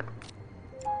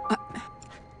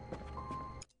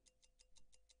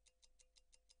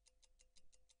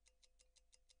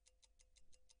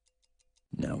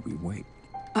 Now we wait.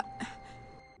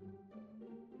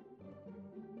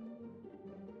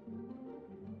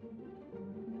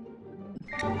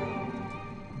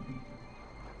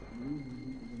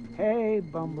 Hey,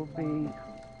 Bumblebee.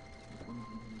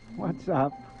 What's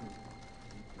up?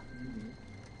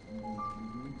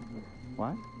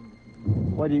 What?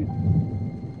 What do you...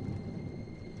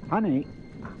 Honey,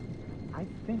 I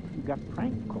think you got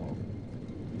prank called.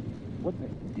 What,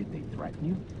 did they threaten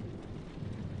you?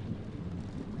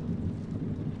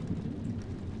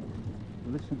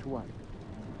 Listen to what?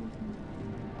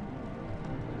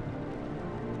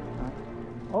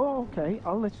 Oh, okay,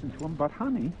 I'll listen to him, but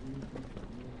honey...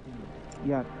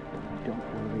 Yeah, don't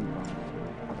worry about it.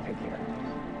 I'll take care of this.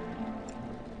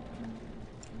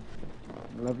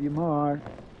 I love you more.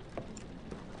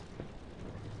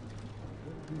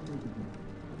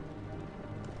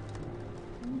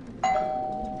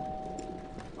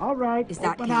 All right, Is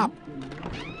that open him? up.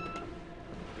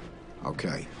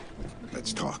 Okay,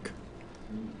 let's talk.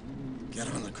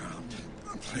 Get on the ground,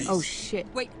 please. Oh, shit.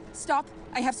 Wait, stop.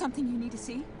 I have something you need to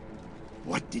see.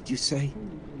 What did you say?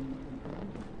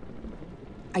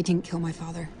 I didn't kill my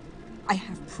father. I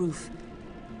have proof.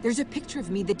 There's a picture of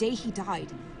me the day he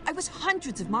died. I was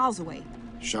hundreds of miles away.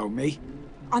 Show me.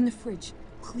 On the fridge.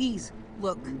 Please,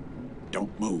 look.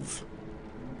 Don't move.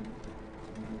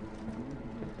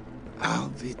 I'll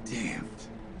be damned.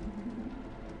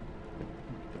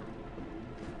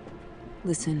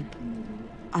 Listen,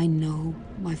 I know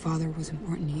my father was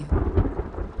important to you.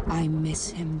 I miss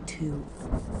him too.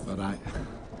 But I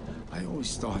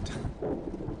always thought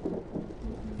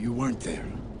you weren't there.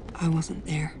 I wasn't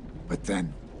there. But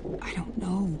then... I don't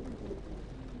know.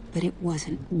 But it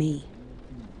wasn't me.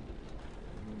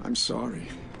 I'm sorry.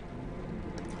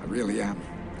 I really am.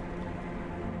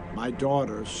 My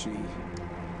daughter, she's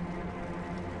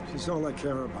all I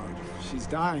care about. She's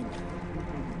dying.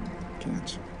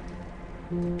 Cancer.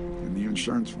 And the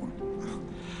insurance won't.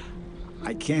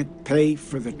 I can't pay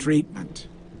for the treatment.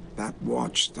 That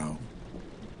watch, though,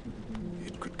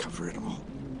 it could cover it all.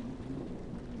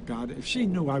 God, if she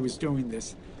knew I was doing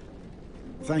this,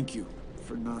 thank you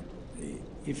for not...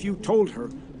 If you told her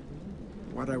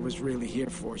what I was really here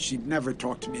for, she'd never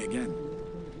talk to me again.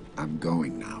 I'm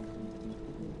going now.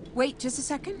 Wait just a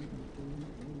second.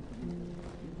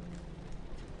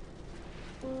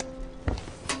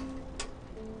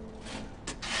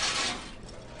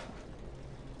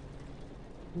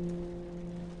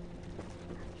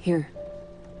 Here,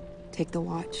 take the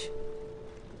watch.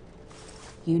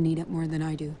 You need it more than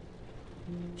I do.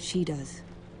 She does.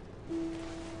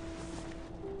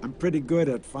 I'm pretty good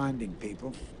at finding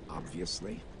people,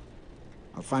 obviously.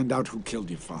 I'll find out who killed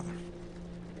your father.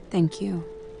 Thank you.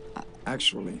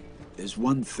 Actually, there's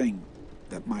one thing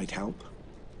that might help.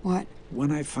 What?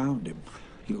 When I found him,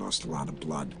 he lost a lot of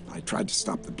blood. I tried to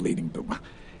stop the bleeding, but...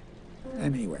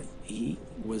 Anyway, he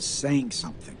was saying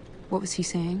something. What was he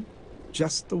saying?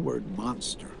 Just the word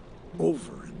monster,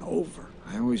 over and over.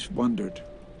 I always wondered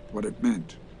what it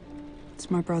meant. It's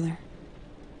my brother.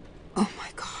 Oh my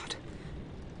God.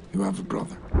 You have a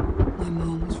brother? My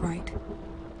mom was right.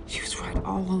 She was right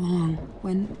all along.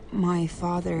 When my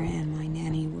father and my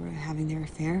nanny were having their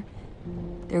affair,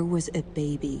 there was a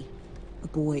baby. A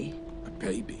boy. A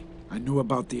baby? I knew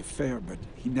about the affair, but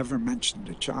he never mentioned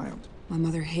a child. My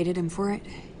mother hated him for it.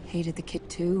 Hated the kid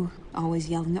too. Always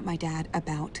yelling at my dad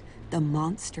about the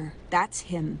monster. That's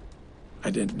him. I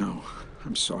didn't know.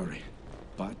 I'm sorry.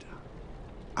 But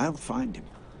I'll find him.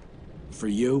 For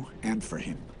you and for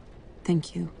him.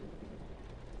 Thank you.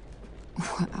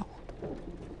 Wow.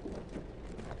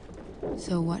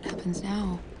 So what happens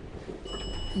now?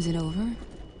 Is it over?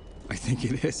 I think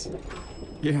it is.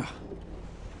 Yeah.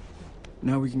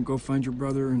 Now we can go find your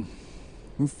brother and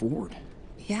move forward.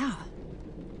 Yeah.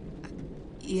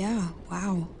 Yeah,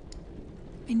 wow.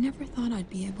 I never thought I'd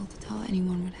be able to tell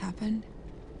anyone what happened.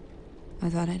 I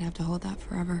thought I'd have to hold that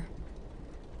forever.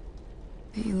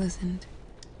 But you listened.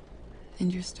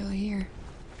 And you're still here.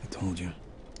 I told you.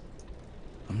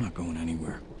 I'm not going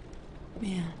anywhere.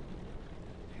 Man,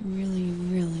 I really,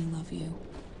 really love you.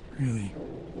 Really,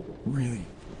 really.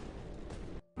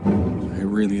 I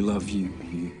really love you.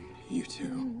 You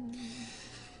too.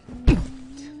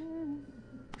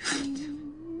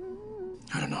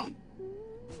 I don't know.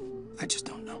 I just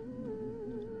don't know.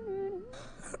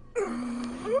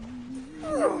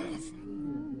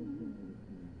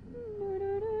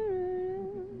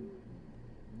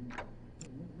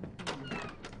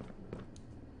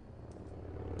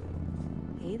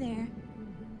 Hey there.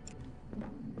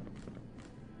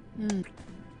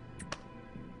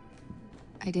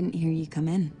 I didn't hear you come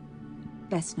in.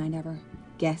 Best night ever.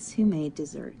 Guess who made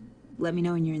dessert? Let me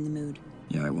know when you're in the mood.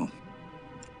 Yeah, I will.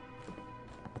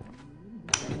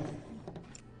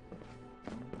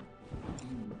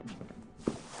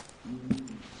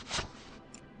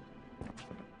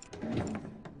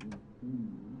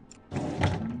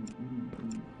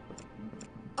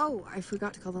 Oh, I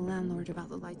forgot to call the landlord about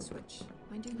the light switch.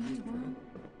 Mind doing that tomorrow?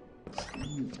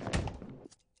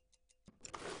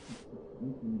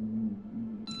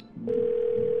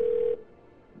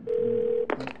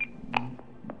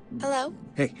 Hello?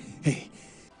 Hey.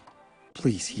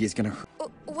 Please, he is gonna...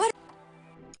 What?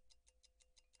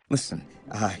 Listen,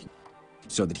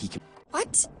 so that he can...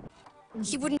 What?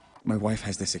 He wouldn't... My wife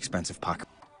has this expensive pocket.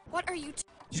 What are you...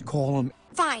 Just call him.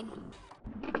 Fine.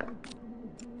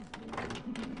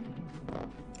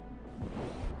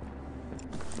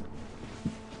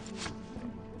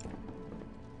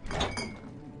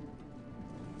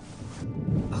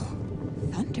 Oh,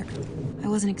 thunder. I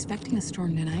wasn't expecting a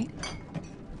storm tonight.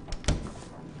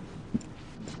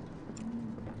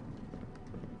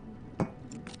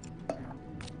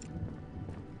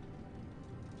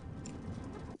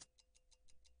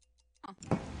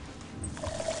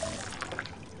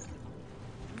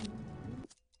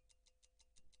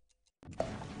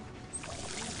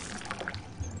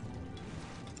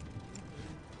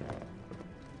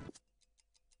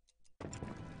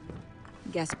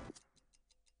 Guess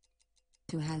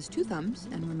who has 2 thumbs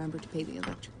and remember to pay the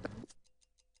electric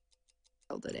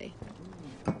bill today.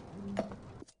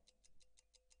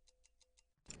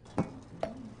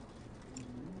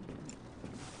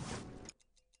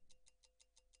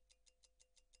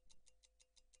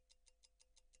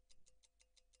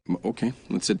 Okay,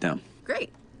 let's sit down.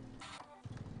 Great.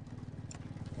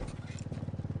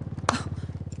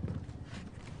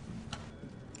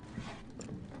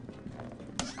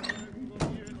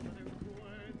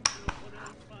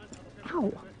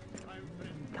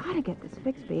 gotta get this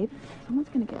fixed, babe. Someone's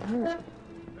gonna get hurt.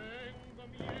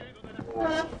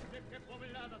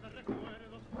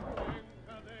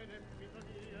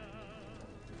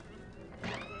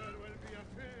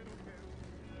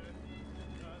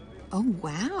 Oh,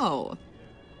 wow.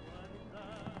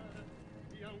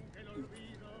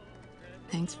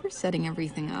 Thanks for setting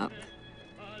everything up.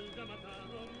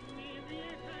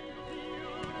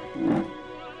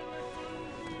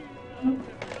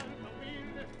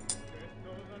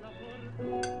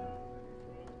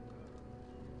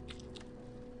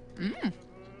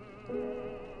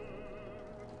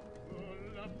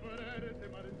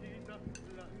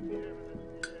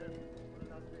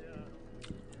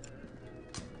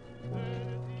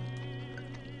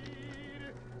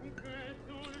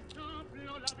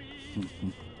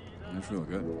 That's real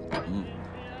good.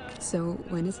 So,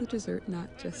 when is a dessert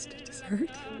not just a dessert?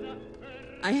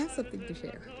 I have something to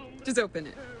share. Just open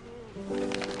it.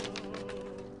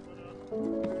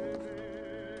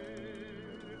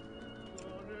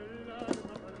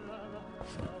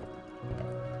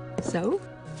 So?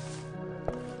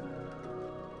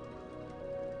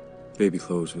 Baby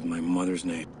clothes with my mother's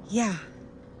name. Yeah.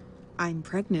 I'm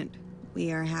pregnant.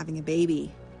 We are having a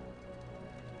baby.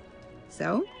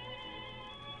 So?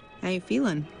 How you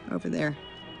feeling over there?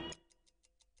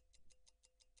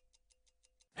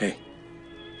 Hey,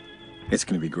 it's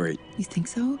gonna be great. You think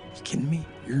so? You kidding me?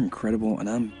 You're incredible, and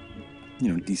I'm,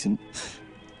 decent.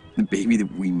 The baby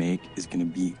that we make is gonna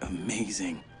be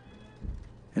amazing.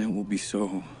 And it will be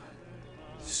so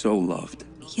loved.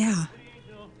 Yeah.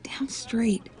 Damn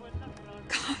straight.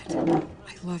 God,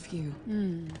 I love you.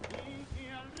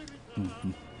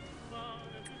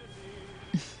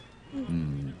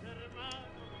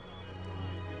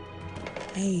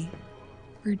 Hey,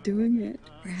 we're doing it.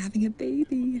 We're having a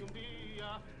baby.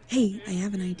 Hey, I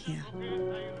have an idea.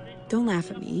 Don't laugh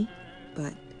at me,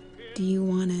 but do you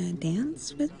want to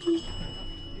dance with me?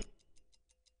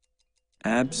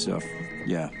 Yeah, let's do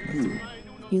it.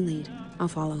 You lead. I'll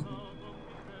follow.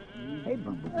 Hey,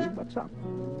 Bumblebee, what's up?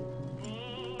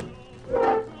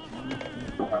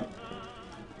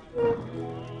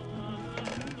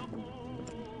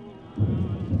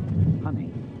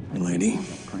 Honey. Hey, lady.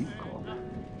 Prank call.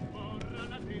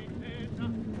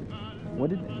 What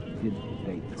did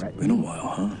they threaten? Been a while,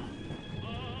 huh?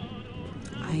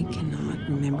 I cannot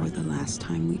remember the last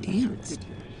time we danced.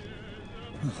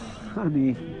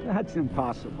 Honey, that's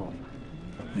impossible.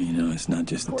 It's not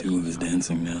just the two of us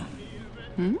dancing now.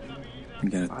 We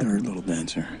got a third little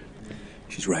dancer.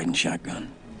 She's riding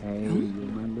shotgun. Hey, you're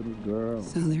my little girl.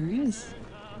 So there is.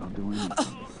 I'll do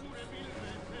anything.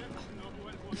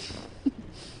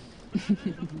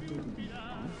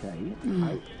 Okay,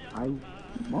 I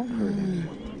won't hurt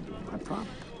anyone. I promise.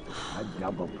 I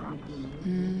double promise.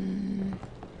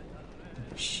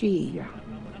 She. Yeah.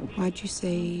 Why'd you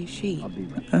say she? I'll be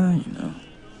right.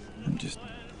 I'm just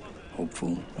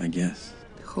hopeful, I guess.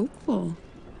 Hopeful.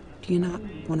 Do you not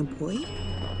want a boy?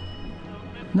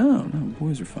 No,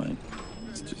 boys are fine.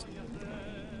 It's just,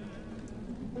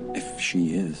 if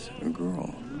she is a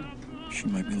girl, she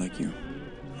might be like you.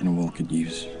 And the world could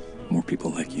use more people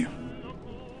like you.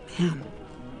 Man,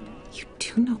 you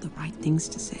do know the right things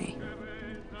to say.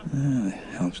 It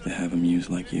helps to have a muse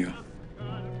like you.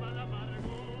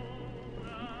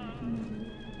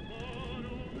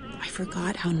 I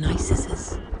forgot how nice this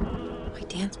is. My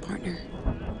dance partner.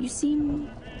 You seem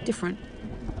different.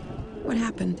 What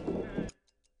happened?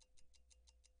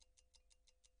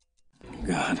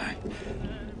 God, I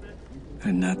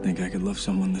did not think I could love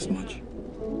someone this much.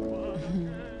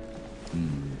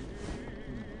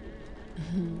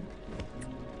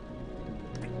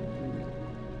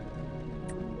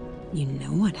 You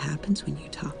know what happens when you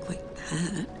talk like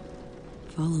that.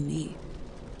 Follow me.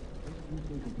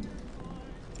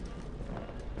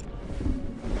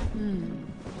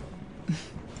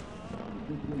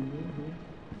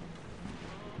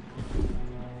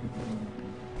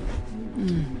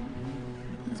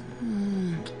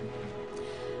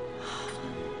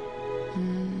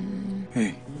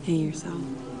 Hey. Hey yourself.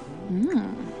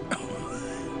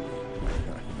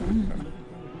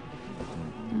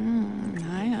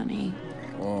 Hi, honey.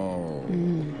 Oh.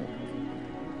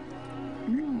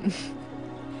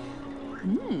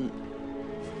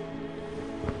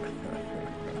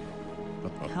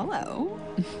 Hello.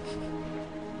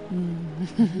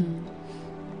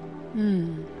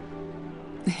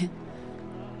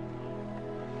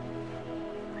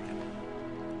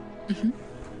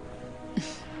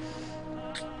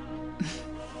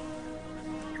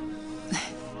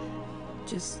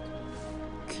 Just,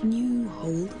 can you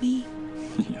hold me?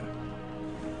 Yeah.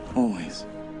 Always.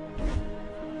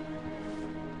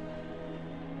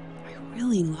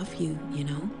 really love you, you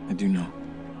know? I do know.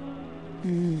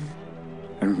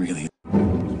 I really...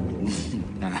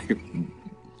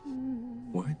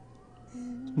 What?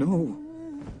 No.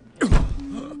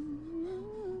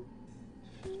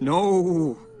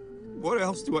 No. What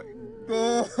else do I...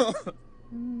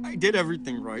 I did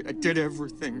everything right. I did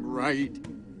everything right.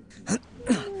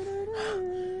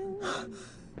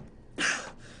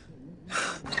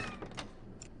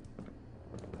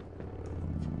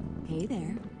 Hey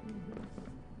there.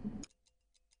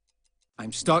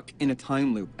 I'm stuck in a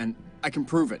time loop, and I can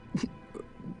prove it.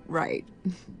 Right.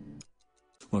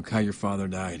 Look how your father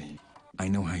died. I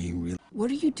know how he really... What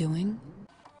are you doing?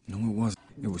 No, it wasn't.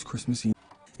 It was Christmas Eve,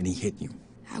 and he hit you.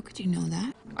 How could you know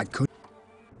that? I could...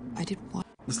 I did what?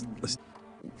 Listen.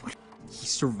 What? He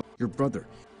survived. Your brother.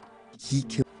 He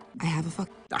killed... I have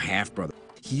a half-brother.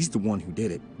 He's the one who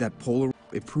did it. That Polaroid,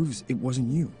 it proves it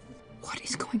wasn't you. What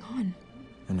is going on?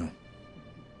 I know.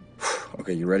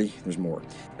 Okay, you ready? There's more.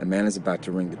 A man is about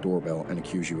to ring the doorbell and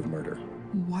accuse you of murder.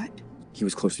 What? He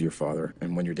was close to your father,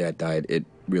 and when your dad died, it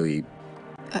really...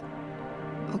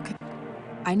 Okay.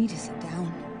 I need to sit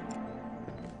down.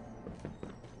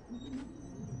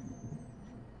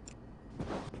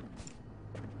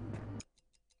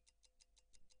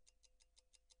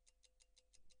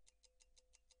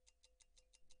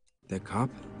 That cop?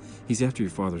 He's after your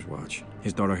father's watch.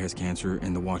 His daughter has cancer,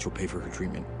 and the watch will pay for her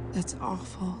treatment. That's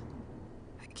awful.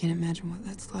 I can't imagine what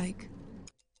that's like.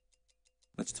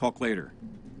 Let's talk later.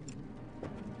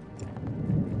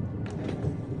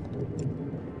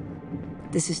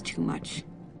 This is too much.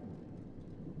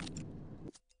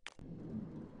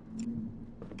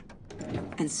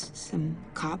 And some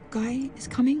cop guy is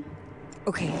coming?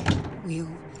 Okay,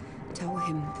 we'll tell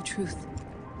him the truth.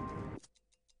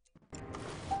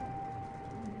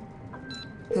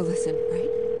 He'll listen,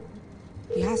 right?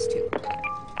 He has to.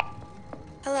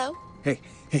 Hello? Hey.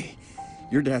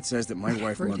 Your dad says that my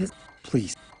wife murdered...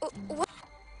 Please. What?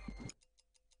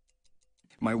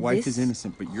 My wife is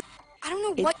innocent, but you're... I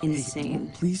don't know what... Insane.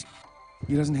 Hey, please.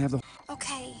 He doesn't have the...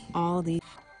 Okay. All these...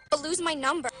 I'll lose my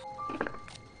number.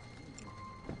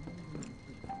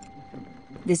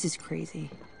 This is crazy.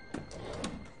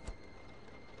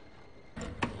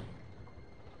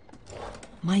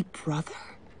 My brother?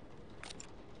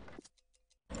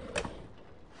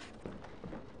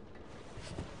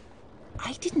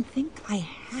 I didn't think I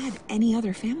had any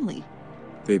other family.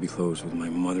 Baby clothes with my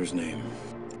mother's name.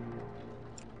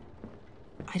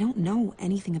 I don't know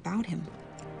anything about him.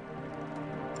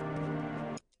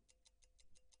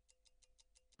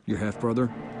 Your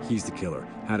half-brother? He's the killer.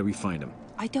 How do we find him?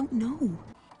 I don't know.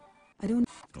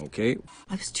 Okay.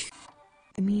 I was too...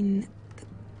 I mean, the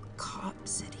cop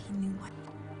said he knew what...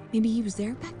 Maybe he was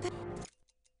there back then?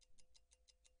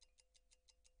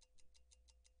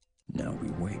 Now we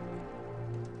wait.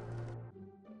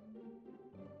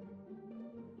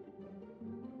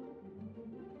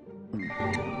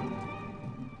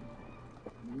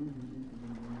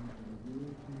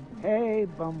 Hey,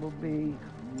 Bumblebee.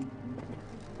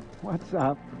 What's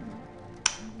up?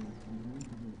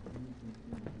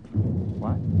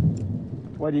 What?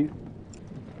 What do you...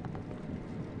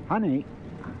 Honey,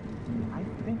 I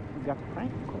think we got a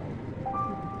prank call.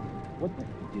 What the...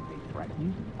 Did they threaten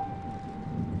you?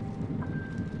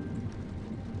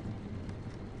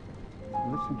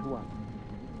 Listen to what?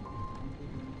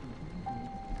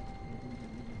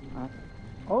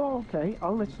 Oh, okay,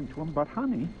 I'll listen to him, but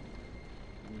honey...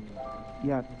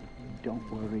 Yeah, don't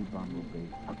worry, Bumblebee.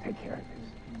 I'll take care of this.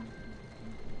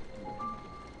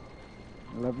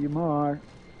 I love you more.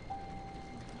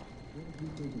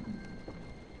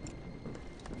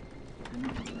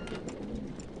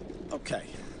 Okay.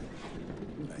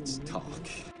 Let's talk.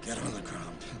 Get on the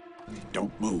ground.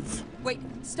 Don't move. Wait,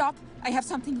 stop. I have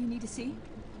something you need to see.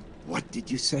 What did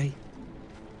you say?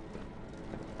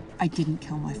 I didn't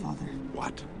kill my father.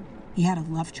 What? He had a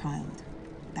love child.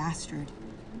 Bastard.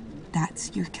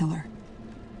 That's your killer.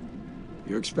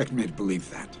 You expect me to believe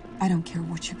that? I don't care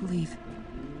what you believe.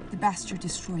 The bastard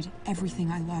destroyed everything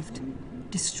I loved.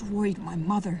 Destroyed my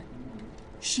mother.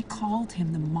 She called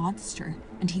him the monster,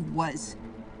 and he was.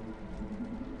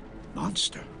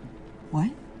 Monster?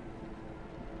 What?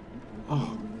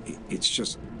 Oh, it's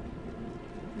just...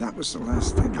 That was the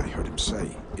last thing I heard him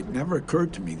say. It never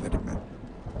occurred to me that it meant...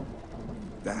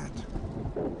 that.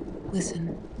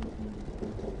 Listen.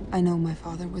 I know my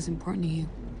father was important to you.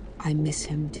 I miss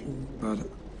him too. But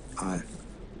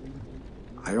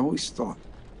I always thought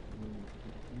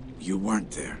you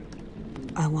weren't there.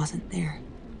 I wasn't there.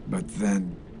 But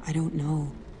then... I don't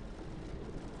know.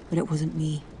 But it wasn't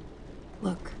me.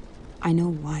 Look, I know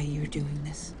why you're doing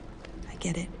this. I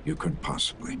get it. You couldn't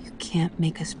possibly. You can't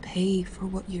make us pay for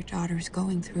what your daughter's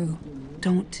going through.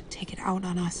 Don't take it out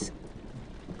on us.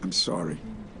 I'm sorry.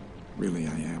 Really,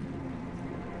 I am.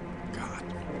 God.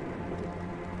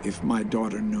 If my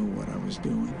daughter knew what I was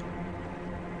doing,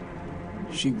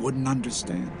 she wouldn't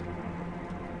understand.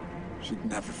 She'd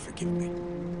never forgive me.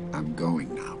 I'm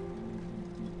going now.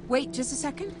 Wait just a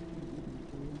second.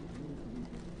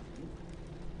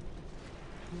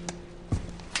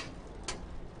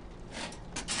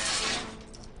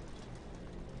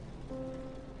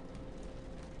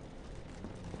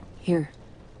 Here,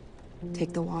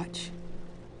 take the watch.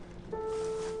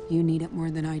 You need it more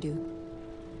than I do.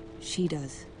 She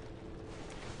does.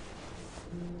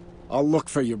 I'll look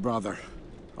for your brother.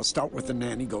 I'll start with the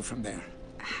nanny, go from there.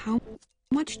 How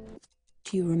much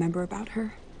do you remember about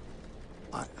her?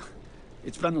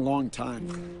 It's been a long time.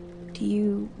 Do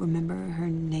you remember her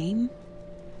name?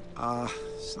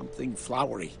 Something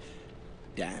flowery.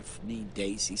 Daphne,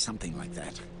 Daisy, something like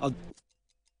that. I'll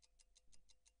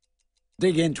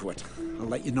dig into it. I'll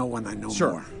let you know when I know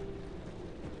more.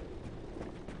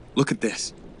 Look at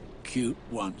this. Cute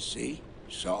one, see?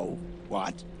 So,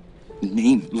 what? The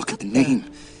name. Look at the name.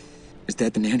 Is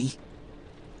that the nanny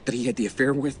that he had the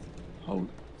affair with? Oh,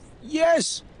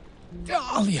 yes!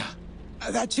 Dahlia!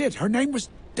 That's it. Her name was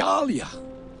Dahlia.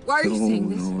 Why are you saying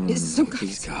this? Is this some kind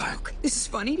Please, of God. joke? This is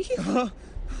funny to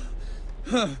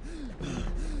you?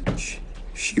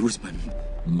 She was my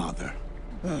mother.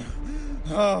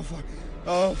 Oh, fuck.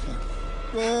 Oh, fuck.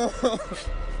 Oh.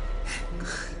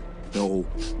 No.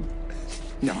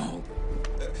 No.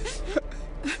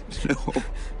 No.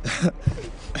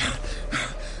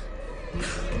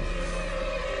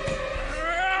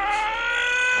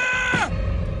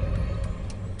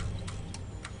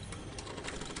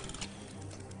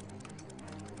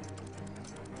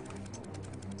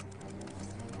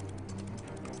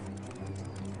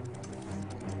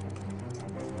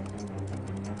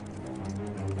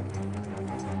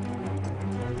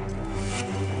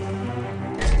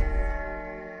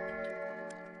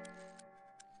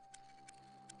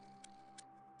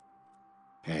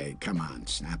 Hey, come on,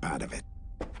 snap out of it.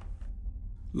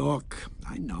 Look,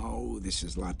 I know this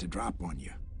is a lot to drop on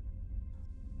you.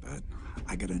 But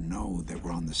I gotta know that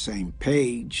we're on the same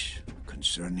page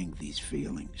concerning these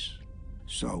feelings.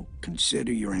 So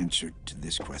consider your answer to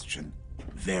this question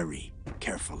very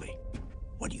carefully.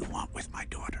 What do you want with my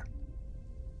daughter?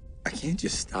 I can't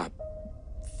just stop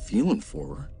feeling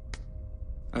for her.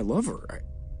 I love her.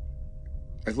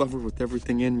 I love her with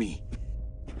everything in me.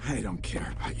 I don't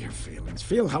care about your feelings.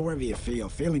 Feel however you feel.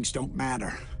 Feelings don't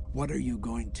matter. What are you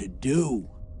going to do?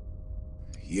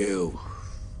 You're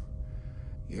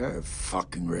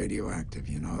fucking radioactive,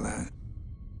 you know that?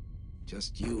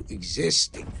 Just you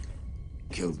existing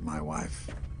killed my wife.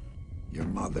 Your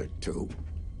mother, too.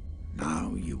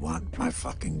 Now you want my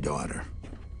fucking daughter.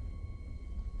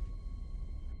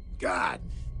 God,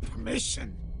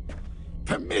 permission.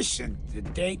 Permission to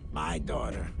date my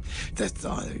daughter. The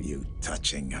thought of you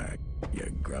touching her, your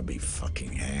grubby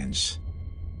fucking hands.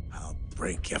 I'll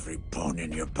break every bone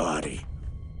in your body.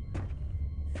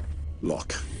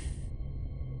 Look.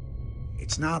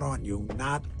 It's not on you,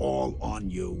 not all on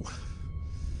you.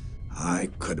 I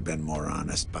could have been more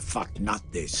honest, but fuck, not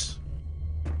this.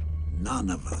 None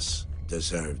of us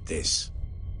deserve this.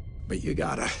 But we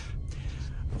gotta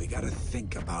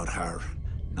think about her,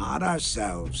 not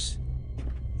ourselves.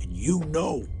 And you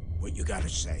know what you gotta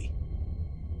say.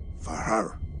 For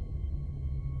her.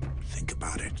 Think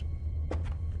about it.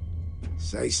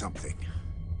 Say something.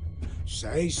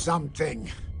 Say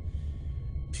something.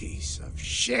 Piece of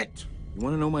shit. You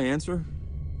want to know my answer?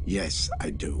 Yes, I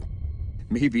do.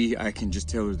 Maybe I can just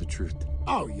tell her the truth.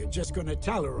 Oh, you're just gonna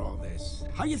tell her all this?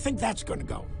 How you think that's gonna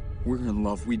go? We're in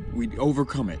love. We'd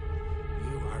overcome it.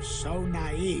 You are so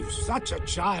naive. Such a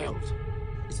child.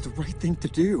 It's the right thing to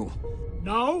do.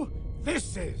 No,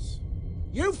 this is.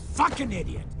 You fucking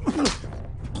idiot.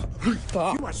 You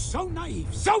are so naive,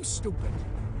 so stupid.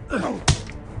 No.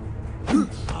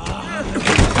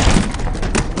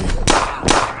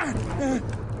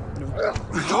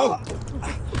 Oh,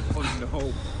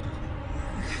 no.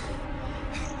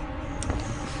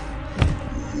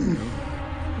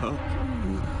 Huh?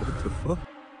 What the fuck?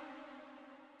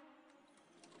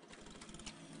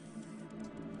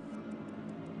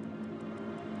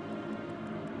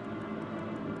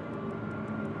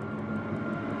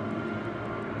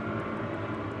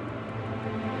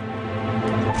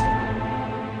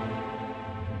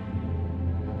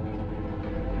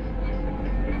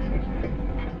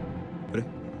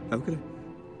 How could I?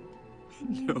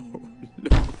 No.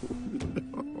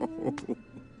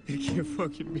 It can't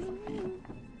fucking be.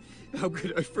 How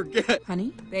could I forget?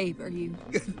 Honey? Babe, are you...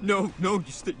 No,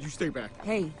 you stay back.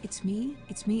 Hey, it's me.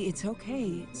 It's me. It's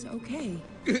okay. It's okay.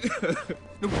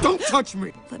 No, don't touch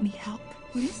me! Let me help.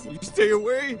 What is it? You stay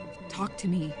away! Talk to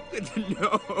me.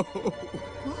 No!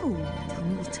 Whoa. Tell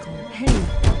me what's going on. Hey!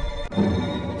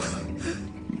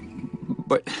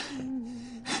 But...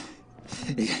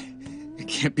 It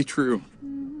can't be true.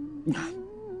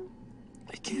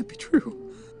 It can't be true.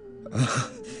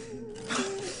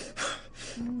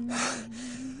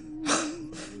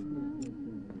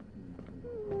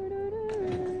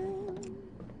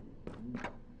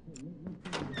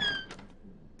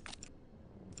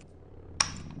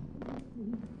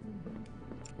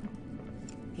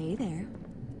 Hey there.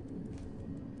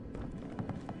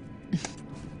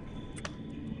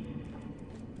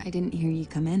 I didn't hear you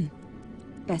come in.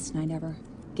 Best night ever.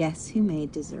 Guess who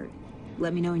made dessert?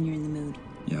 Let me know when you're in the mood.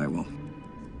 Yeah, I will.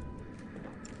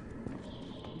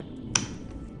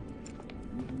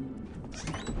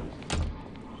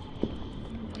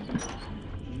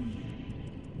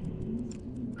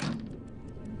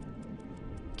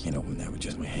 Can't open that with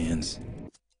just my hands.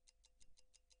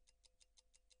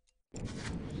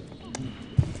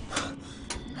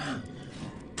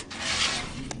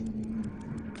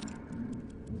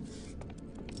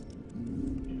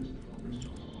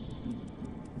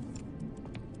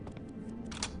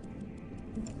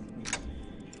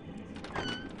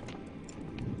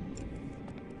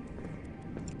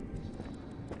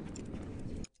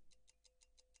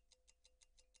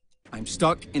 I'm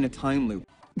stuck in a time loop.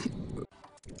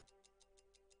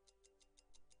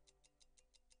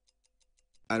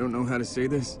 I don't know how to say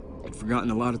this. I'd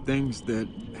forgotten a lot of things that...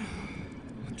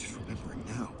 I'm just remembering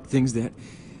now. Things that,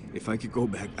 if I could go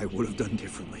back, I would have done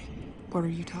differently. What are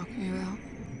you talking about?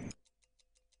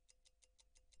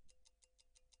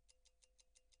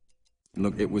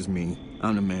 Look, it was me.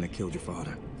 I'm the man that killed your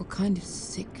father. What kind of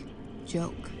sick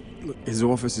joke? Look, his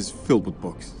office is filled with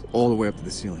books, all the way up to the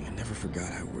ceiling. I never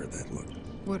forgot how weird that looked.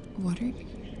 What are you...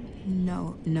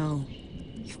 No.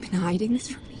 You've been hiding this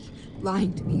from me?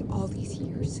 Lying to me all these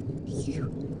years?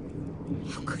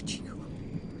 How could you?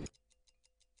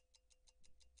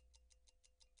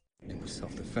 It was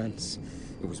self-defense.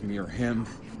 It was me or him.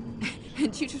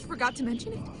 And you just forgot to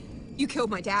mention it? You killed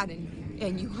my dad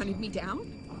and you hunted me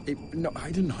down? No,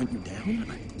 I didn't hunt you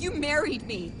down. You married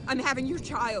me! I'm having your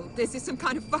child. Is this some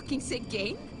kind of fucking sick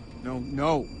game?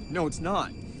 No, it's not.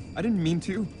 I didn't mean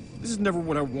to. This is never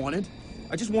what I wanted.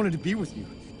 I just wanted to be with you.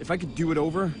 If I could do it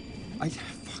over, I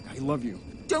love you.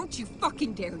 Don't you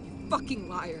fucking dare, you fucking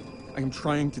liar. I am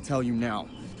trying to tell you now.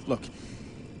 Look,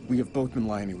 we have both been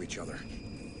lying to each other.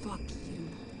 Fuck you.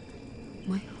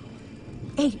 My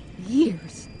 8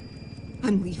 years.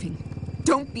 I'm leaving.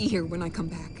 Don't be here when I come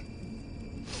back.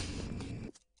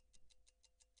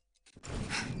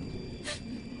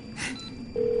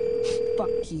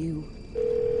 Fuck you.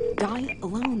 Die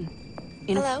alone.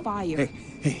 In Hello? a fire.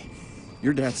 Hey,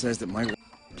 your dad says that my...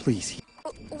 Please.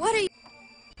 What are you...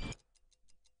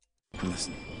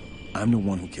 Listen, I'm the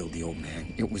one who killed the old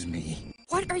man. It was me.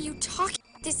 What are you talking...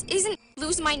 This isn't...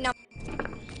 Lose my number.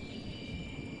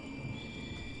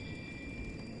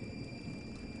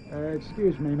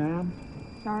 Excuse me, ma'am.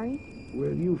 Sorry?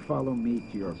 Will you follow me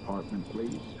to your apartment,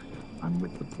 please? I'm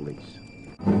with the police.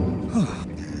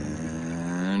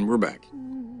 And we're back.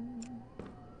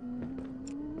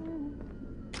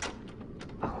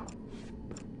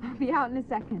 I'll be out in a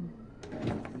second.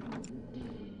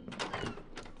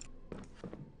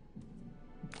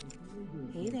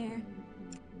 Hey there.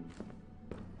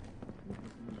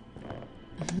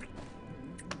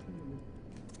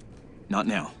 Not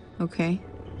now. Okay.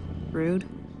 Rude.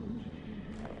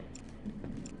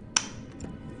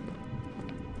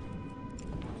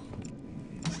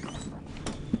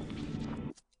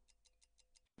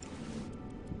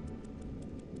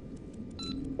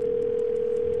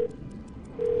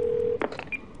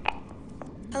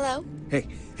 Hello? Hey,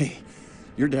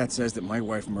 your dad says that my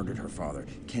wife murdered her father.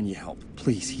 Can you help?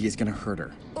 Please, he is gonna hurt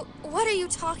her. What are you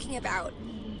talking about?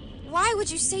 Why would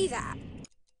you say that?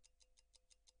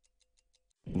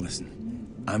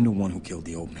 Listen, I'm the one who killed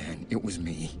the old man. It was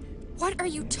me. What are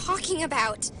you talking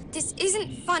about? This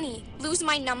isn't funny. Lose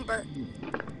my number.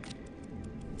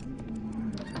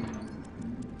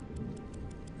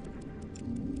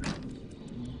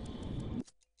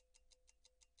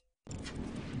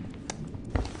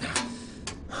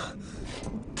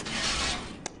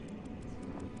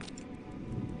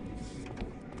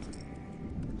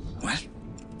 What?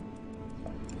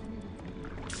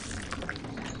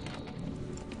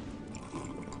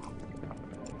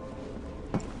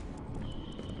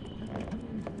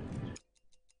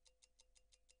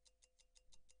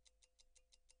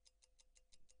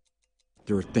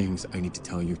 There are things I need to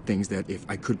tell you, things that if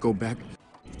I could go back...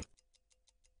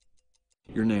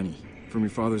 Your nanny, from your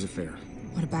father's affair.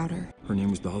 What about her? Her name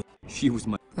was Dolly. She was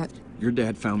my... But... Your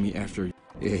dad found me after...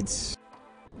 It's...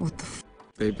 What the f...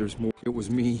 Babe, there's more. It was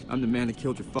me. I'm the man that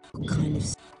killed your father. What kind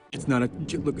of... It's not a...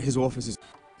 Look, his office is...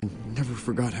 I never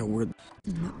forgot how weird...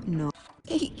 No.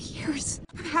 8 years.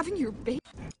 I'm having your baby.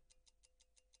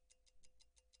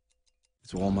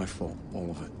 It's all my fault,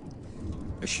 all of it.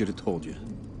 I should have told you.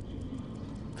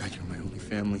 God, you're my only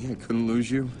family. I couldn't lose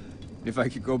you. If I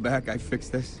could go back, I'd fix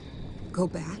this. Go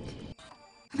back?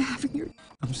 I'm having your...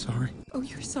 I'm sorry. Oh,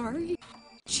 you're sorry?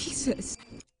 Jesus.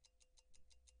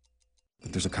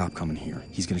 But there's a cop coming here.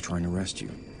 He's gonna try and arrest you.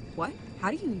 What?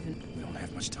 How do you even... We don't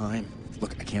have much time.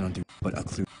 Look, I can't undo, but a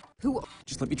clue. Who...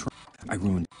 Just let me try. I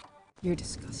ruined... You're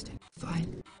disgusting.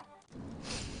 Fine.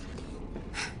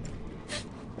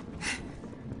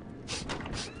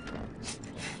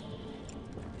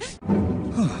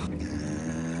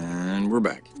 And we're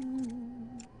back.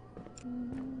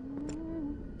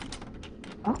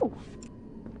 Oh.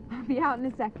 I'll be out in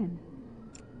a second.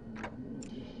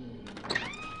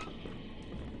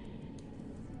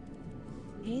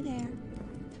 Hey there.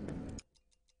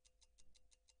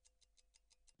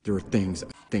 There are things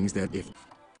that if...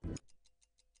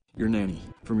 Your nanny,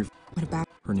 from your... What about...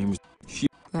 Her name was... She...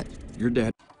 But... Your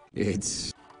dad...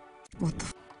 It's... What the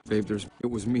f... Babe, there's... It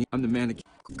was me. I'm the man that...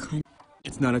 What kind...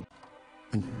 It's not a...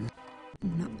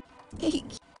 No. Hey,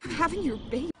 I'm having your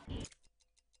baby.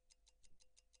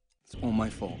 It's all my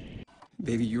fault.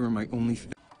 Baby, you are my only...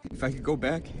 If I could go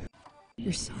back...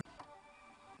 You're sorry.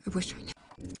 I wish I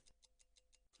knew.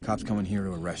 Cops coming here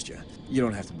to arrest you. You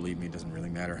don't have to believe me, it doesn't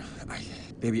really matter.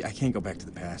 Baby, I can't go back to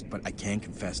the past, but I can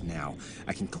confess now.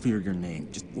 I can clear your name.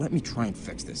 Just let me try and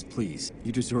fix this, please.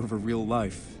 You deserve a real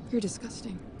life. You're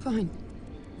disgusting. Fine.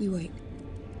 You wait.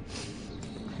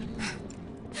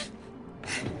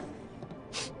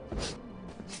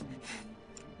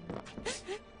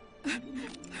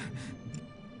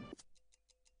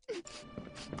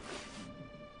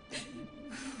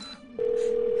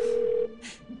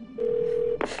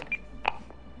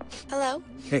 Hello?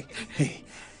 Hey.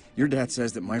 Your dad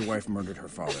says that my wife murdered her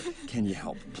father. Can you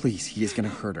help? Please, he is gonna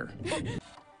hurt her.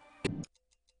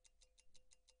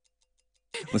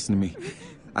 Listen to me.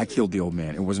 I killed the old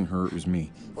man. It wasn't her, it was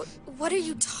me. What are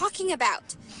you talking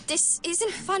about? This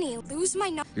isn't funny. Lose my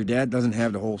no- Your dad doesn't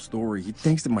have the whole story. He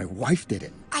thinks that my wife did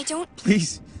it. I don't-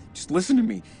 Please, just listen to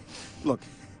me. Look,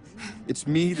 it's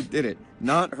me that did it,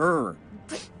 not her.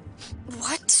 But...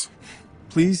 What?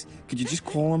 Please, could you just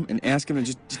call him and ask him to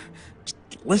just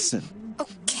listen?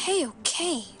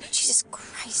 Okay. Jesus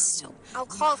Christ. I'll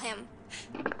call him.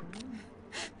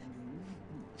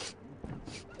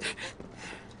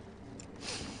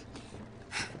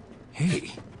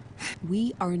 Hey.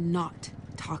 We are not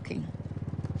talking.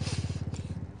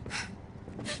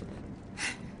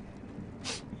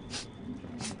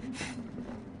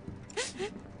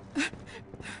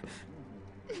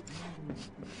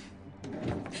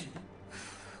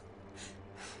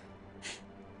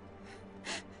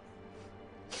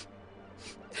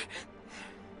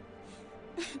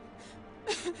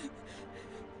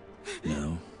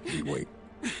 No, we wait.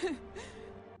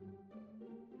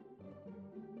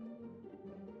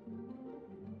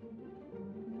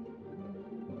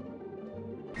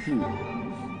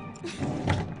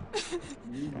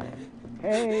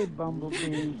 Hey,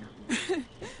 Bumblebee.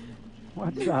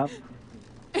 What's up?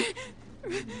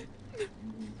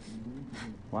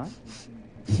 What?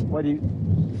 What do you...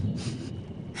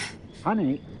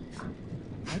 Honey,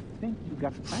 I think you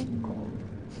got the bank called.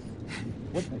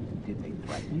 What, did they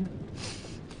threaten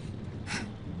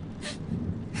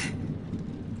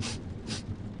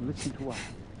you? Listen to what?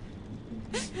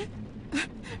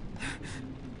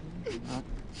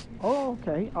 Oh,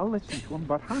 okay, I'll listen to him,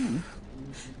 but honey...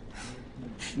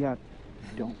 Yeah,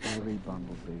 don't worry,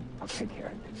 Bumblebee. I'll take care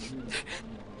of this.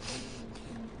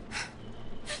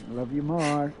 I love you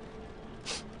more.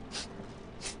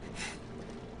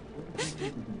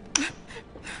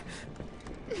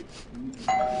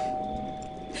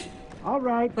 All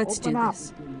right, Let's open do up.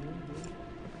 this.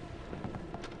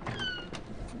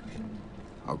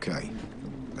 Okay,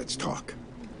 let's talk.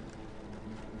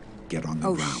 Get on the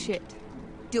Oh, ground. shit.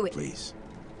 Do it. Please.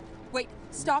 Wait,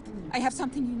 stop. I have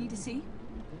something you need to see.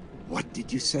 What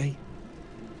did you say?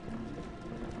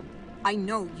 I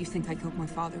know you think I killed my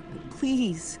father, but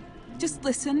please, just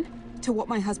listen to what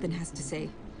my husband has to say.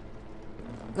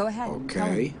 Go ahead. tell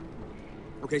Okay. him.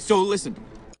 Okay, so listen.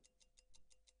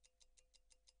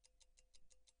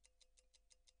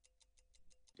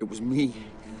 It was me.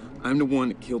 I'm the one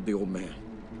that killed the old man.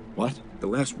 What? The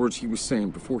last words he was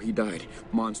saying before he died.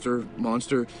 Monster,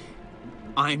 monster,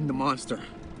 I'm the monster.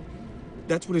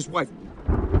 That's what his wife,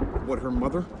 what her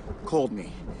mother, called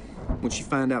me when she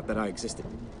found out that I existed.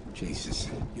 Jesus,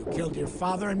 you killed your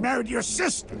father and married your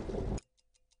sister!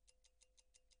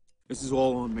 This is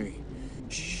all on me.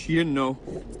 She didn't know.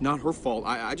 It's not her fault.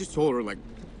 I just told her, like,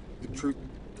 the truth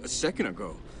a second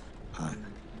ago.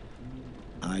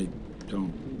 I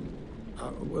don't...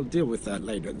 we'll deal with that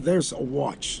later. There's a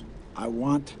watch. I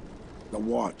want the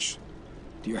watch.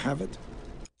 Do you have it?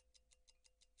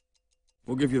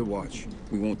 We'll give you the watch.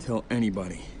 We won't tell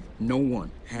anybody. No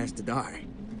one has to die.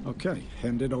 Okay,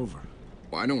 hand it over.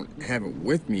 Well, I don't have it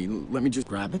with me. Let me just...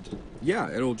 Grab it? Yeah,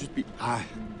 it'll just be...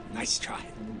 Nice try.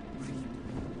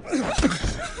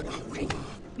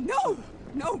 No!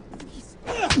 No, please.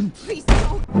 Please,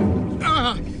 no.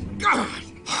 God!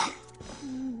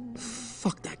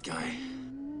 Fuck that guy.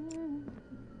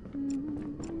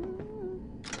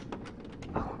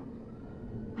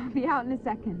 I'll be out in a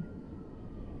second.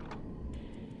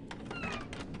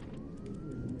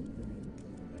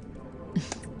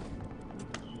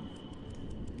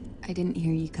 I didn't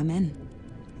hear you come in.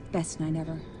 Best night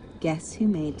ever. Guess who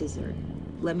made dessert?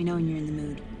 Let me know when you're in the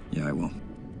mood. Yeah, I will.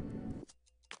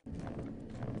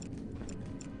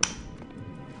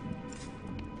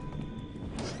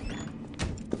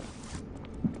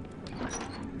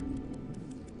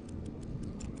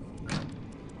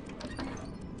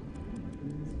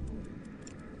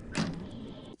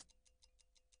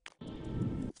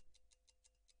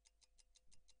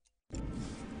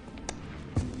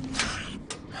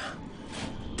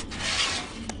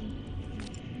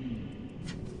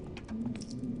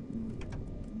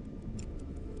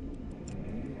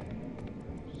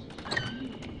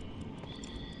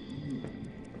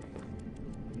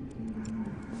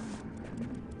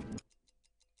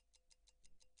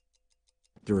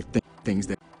 There are things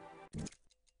that...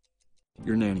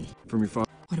 Your nanny, from your father...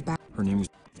 What about... Her name was...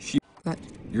 She... But...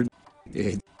 Your...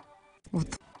 Yeah. What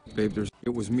the... Babe, it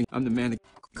was me. I'm the man that...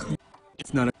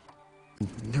 It's not a...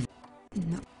 Never...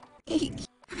 No. Hey,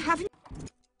 haven't...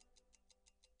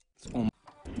 Oh,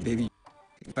 baby,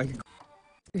 if I could...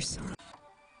 You're sorry.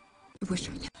 I wish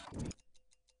I knew.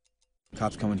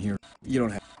 Cops coming here. You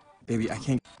don't have... Baby, I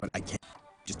can't... But I can't.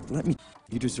 Just let me...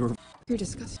 You deserve... You're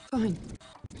disgusting. Fine.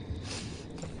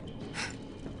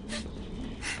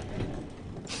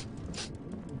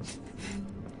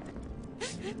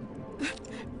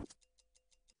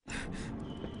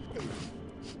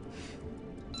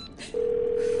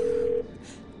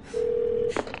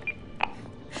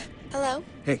 Hello?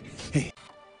 Hey.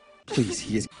 Please,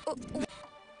 he is...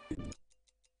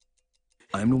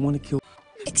 I'm the one that killed...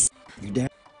 Your dad.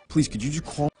 Please, could you just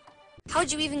call...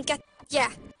 How'd you even get...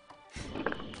 Yeah.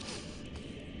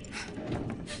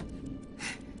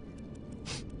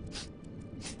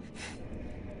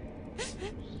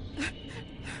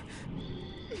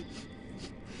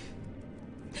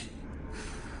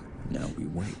 Now we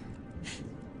wait.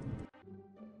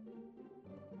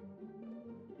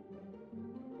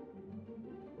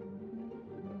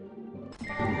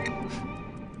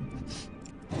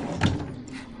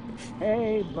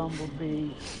 Hey, Bumblebee.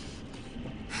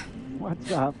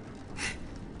 What's up?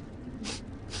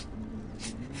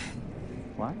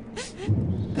 What?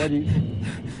 What do you...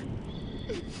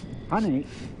 Honey,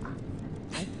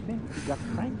 I think you got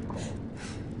prank called.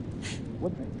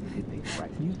 What did they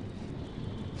threaten you?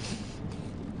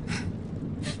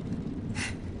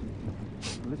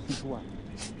 Listen to what?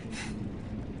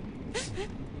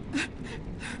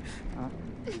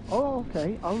 Oh,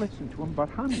 okay, I'll listen to him, but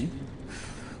honey...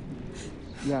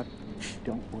 Yeah,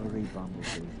 don't worry,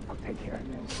 Bumblebee. I'll take care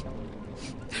of this.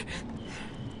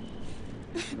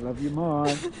 I love you more.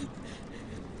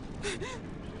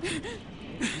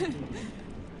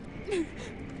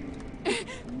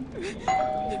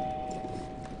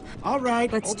 All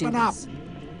right, Let's open do up. this.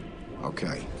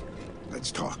 Okay,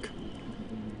 let's talk.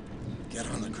 Get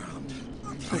on the ground.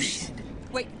 Oh, shit.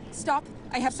 Wait, stop.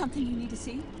 I have something you need to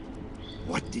see.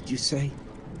 What did you say?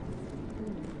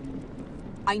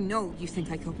 I know you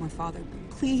think I killed my father.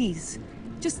 Please,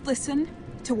 just listen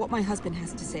to what my husband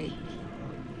has to say.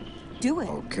 Do it.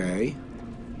 Okay.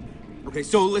 Okay,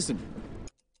 so listen.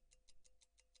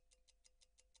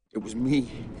 It was me.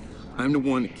 I'm the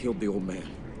one that killed the old man.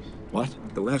 What?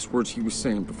 The last words he was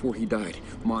saying before he died.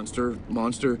 Monster,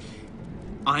 monster,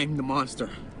 I'm the monster.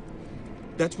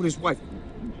 That's what his wife,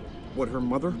 what her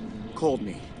mother, called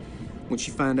me when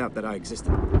she found out that I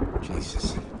existed.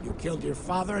 Jesus, you killed your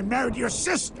father and married your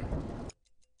sister!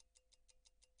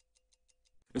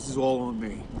 This is all on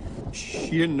me.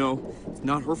 She didn't know. It's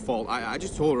not her fault. I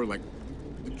just told her, like,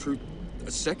 the truth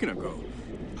a second ago.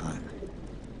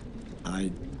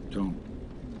 I don't...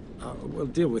 we'll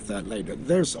deal with that later.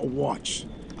 There's a watch.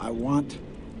 I want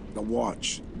the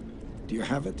watch. Do you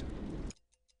have it?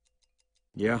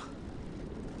 Yeah.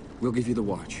 We'll give you the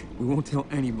watch. We won't tell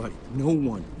anybody. No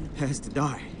one has to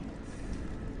die.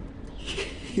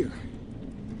 Here.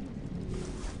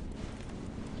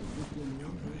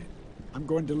 I'm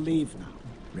going to leave now.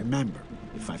 Remember,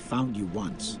 if I found you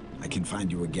once, I can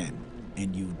find you again.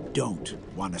 And you don't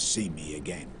want to see me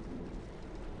again.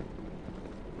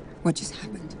 What just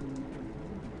happened?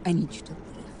 I need you to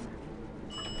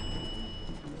leave.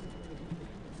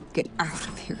 Get out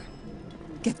of here.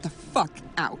 Get the fuck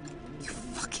out, you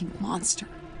fucking monster.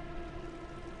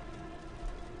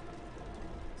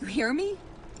 You hear me?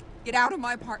 Get out of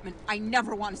my apartment. I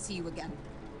never want to see you again.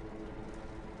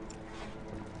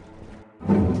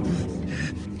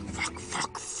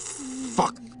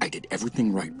 Fuck. I did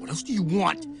everything right. What else do you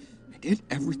want? I did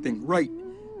everything right.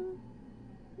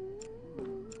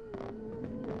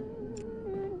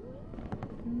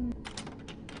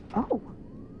 Oh,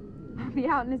 I'll be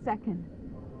out in a second.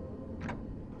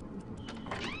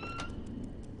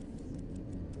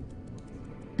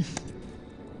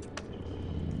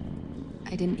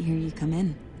 I didn't hear you come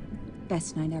in.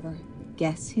 Best night ever.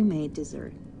 Guess who made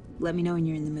dessert? Let me know when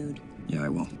you're in the mood. Yeah, I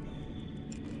will.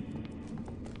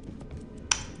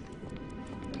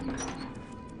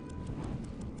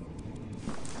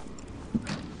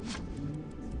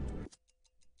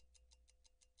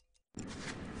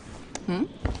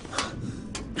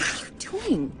 What are you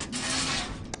doing?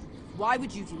 Why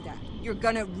would you do that? You're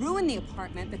gonna ruin the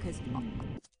apartment because...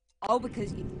 Oh,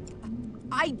 because you...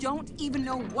 I don't even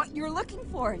know what you're looking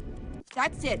for.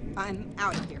 That's it. I'm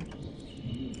out of here.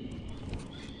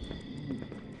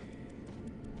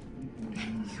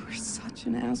 You are such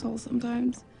an asshole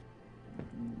sometimes.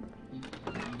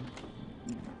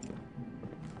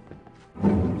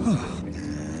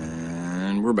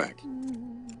 And we're back.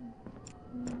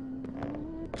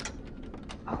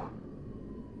 Oh,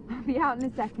 I'll be out in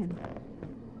a second.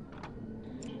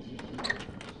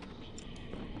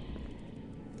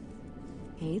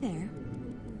 Hey there.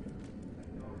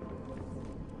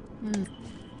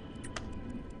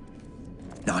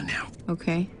 Not now.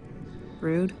 Okay.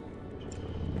 Rude.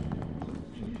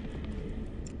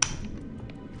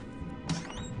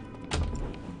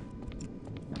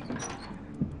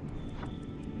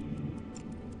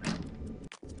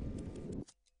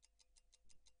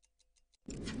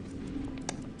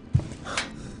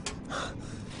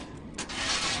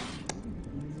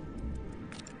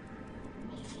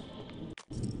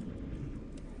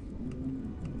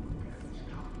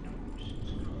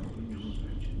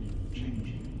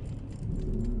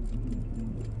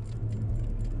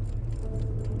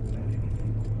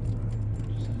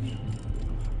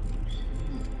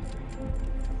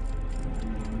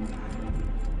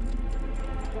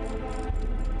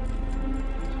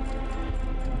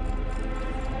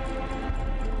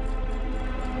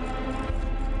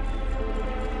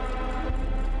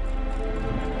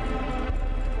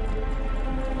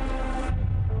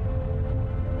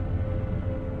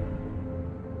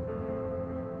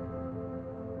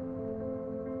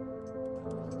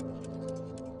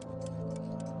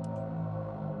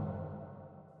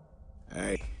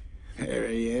 Hey, there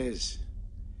he is.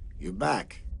 You're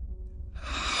back.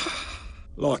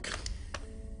 Look,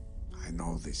 I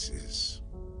know this is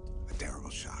a terrible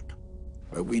shock,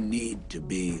 but we need to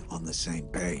be on the same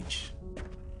page.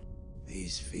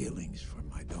 These feelings for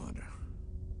my daughter,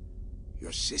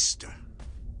 your sister.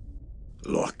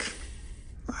 Look,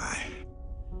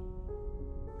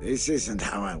 this isn't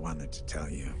how I wanted to tell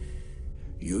you.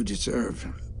 You deserve,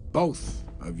 both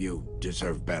of you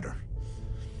deserve better.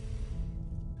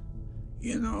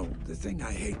 You know, the thing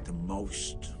I hate the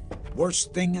most,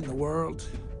 worst thing in the world,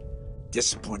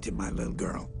 disappointing my little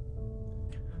girl.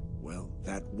 Well,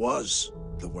 that was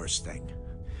the worst thing.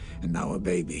 And now a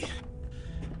baby.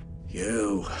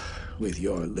 You, with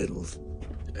your little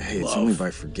Hey, it's love. only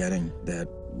by forgetting that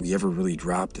we ever really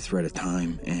dropped the thread of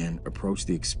time and approached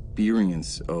the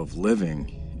experience of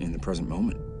living in the present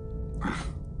moment.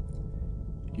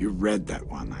 You read that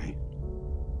one, eh?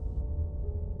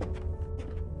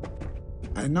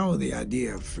 I know the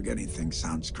idea of forgetting things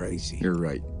sounds crazy. You're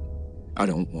right. I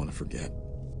don't want to forget.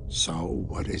 So,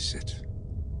 what is it?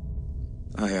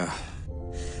 Yeah,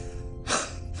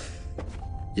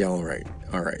 all right.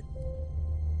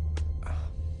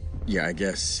 Yeah, I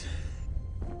guess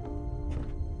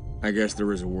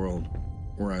there is a world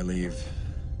where I leave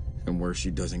and where she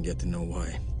doesn't get to know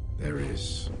why. There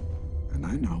is. And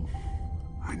I know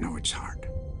it's hard.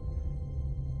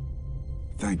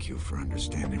 Thank you for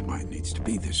understanding why it needs to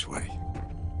be this way.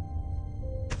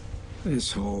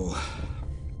 This whole...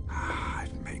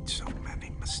 I've made so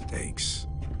many mistakes.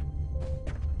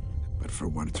 But for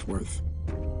what it's worth,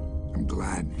 I'm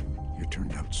glad you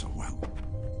turned out so well.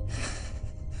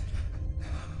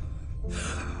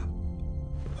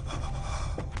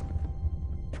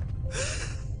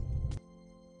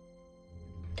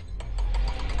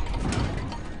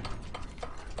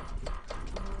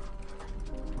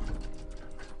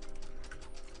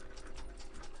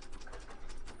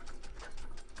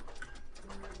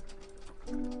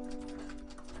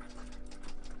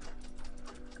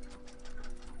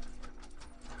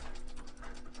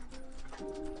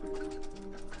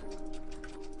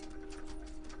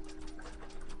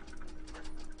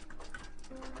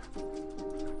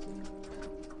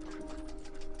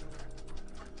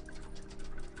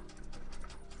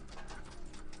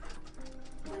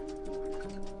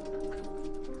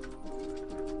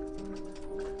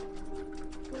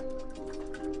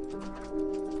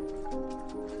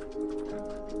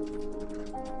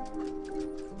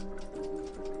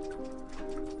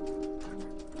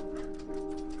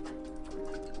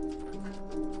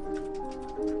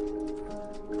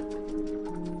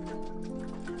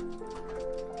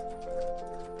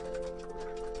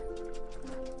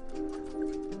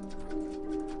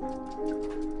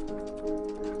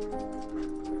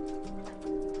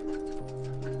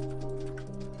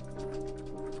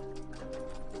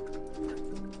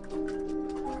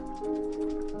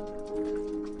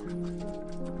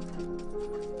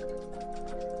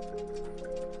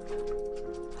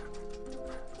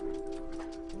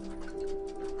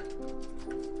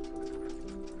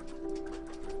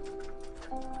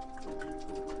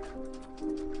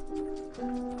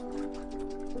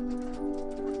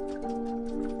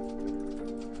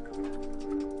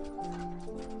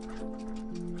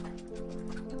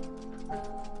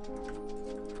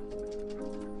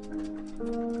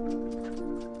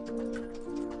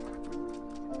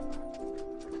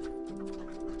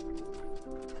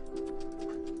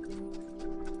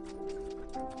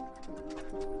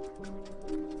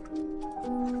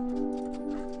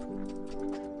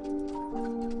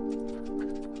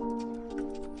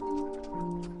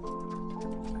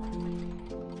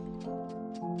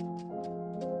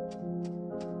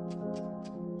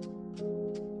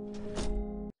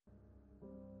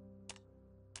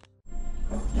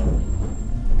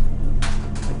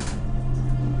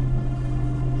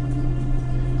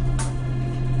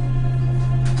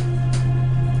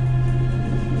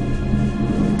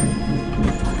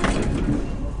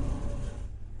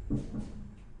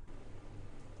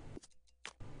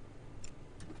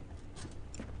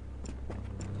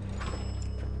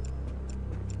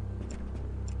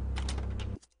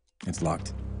 It's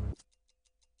locked.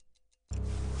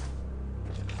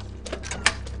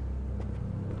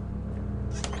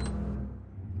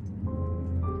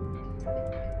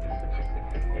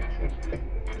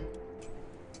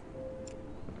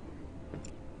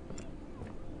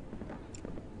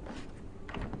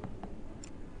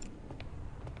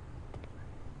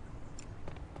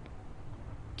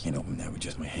 Can't open that with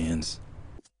just my hands.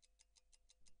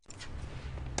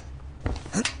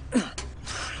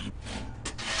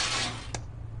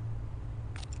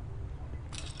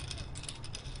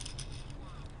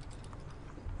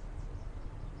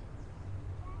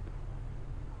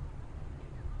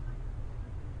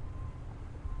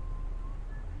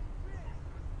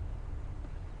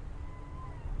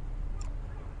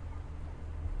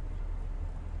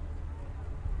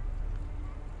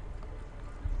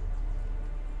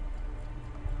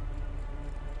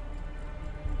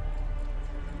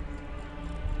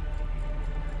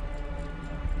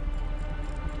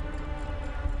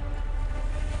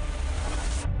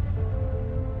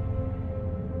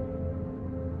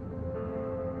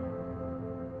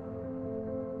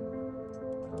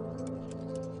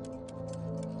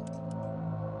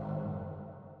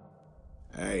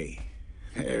 Hey,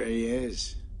 there he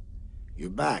is. You're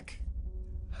back.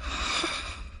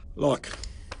 Look,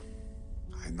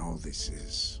 I know this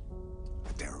is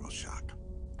a terrible shock,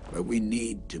 but we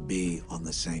need to be on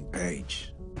the same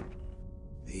page.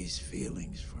 These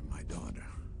feelings for my daughter,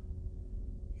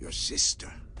 your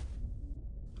sister.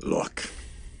 Look,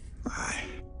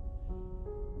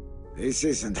 this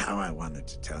isn't how I wanted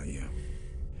to tell you.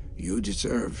 You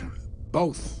deserve,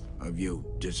 both of you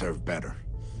deserve better.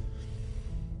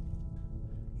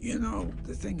 You know,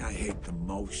 the thing I hate the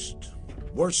most,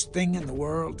 worst thing in the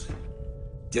world,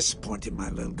 disappointing my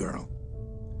little girl.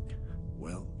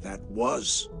 Well, that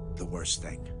was the worst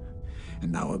thing.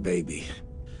 And now a baby.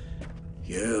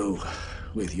 You,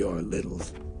 with your little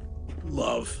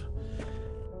love.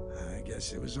 I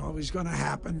guess it was always gonna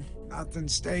happen. Nothing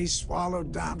stays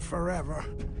swallowed down forever.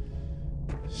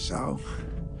 So,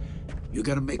 you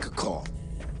gotta make a call.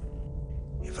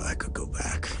 If I could go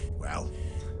back, well,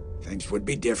 things would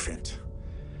be different.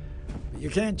 But you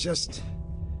can't just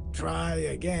try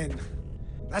again.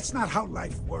 That's not how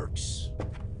life works.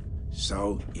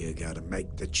 So, you gotta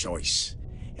make the choice.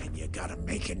 And you gotta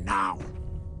make it now.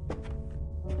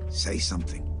 Say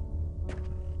something.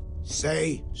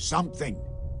 Say something.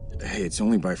 Hey, it's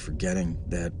only by forgetting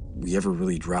that we ever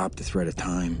really dropped the thread of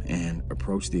time and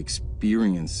approached the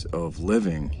experience of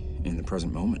living in the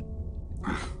present moment.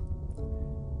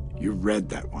 You read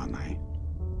that one, eh?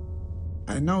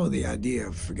 I know the idea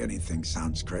of forgetting things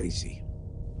sounds crazy,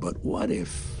 but what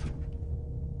if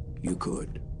you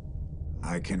could?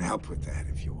 I can help with that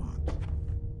if you want.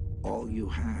 All you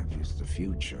have is the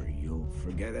future. You'll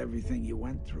forget everything you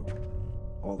went through.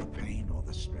 All the pain, all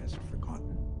the stress,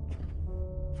 forgotten.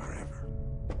 Forever.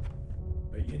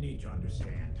 But you need to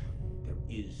understand, there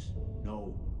is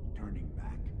no turning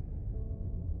back.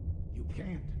 You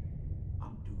can't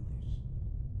undo this.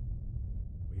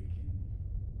 We can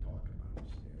talk about it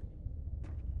still.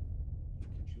 You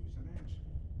can choose an answer.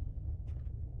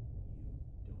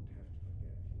 You don't have to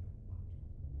forget if you don't want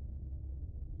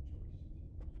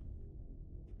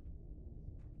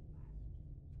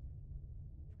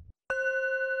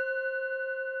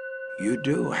to. You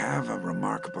do have a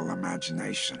remarkable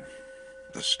imagination,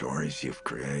 the stories you've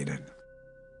created.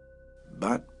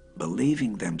 But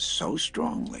believing them so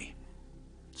strongly,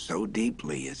 so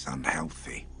deeply is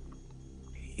unhealthy.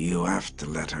 You have to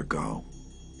let her go.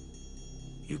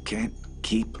 You can't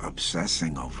keep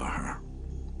obsessing over her.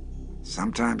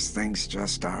 Sometimes things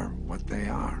just are what they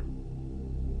are.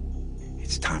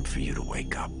 It's time for you to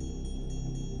wake up.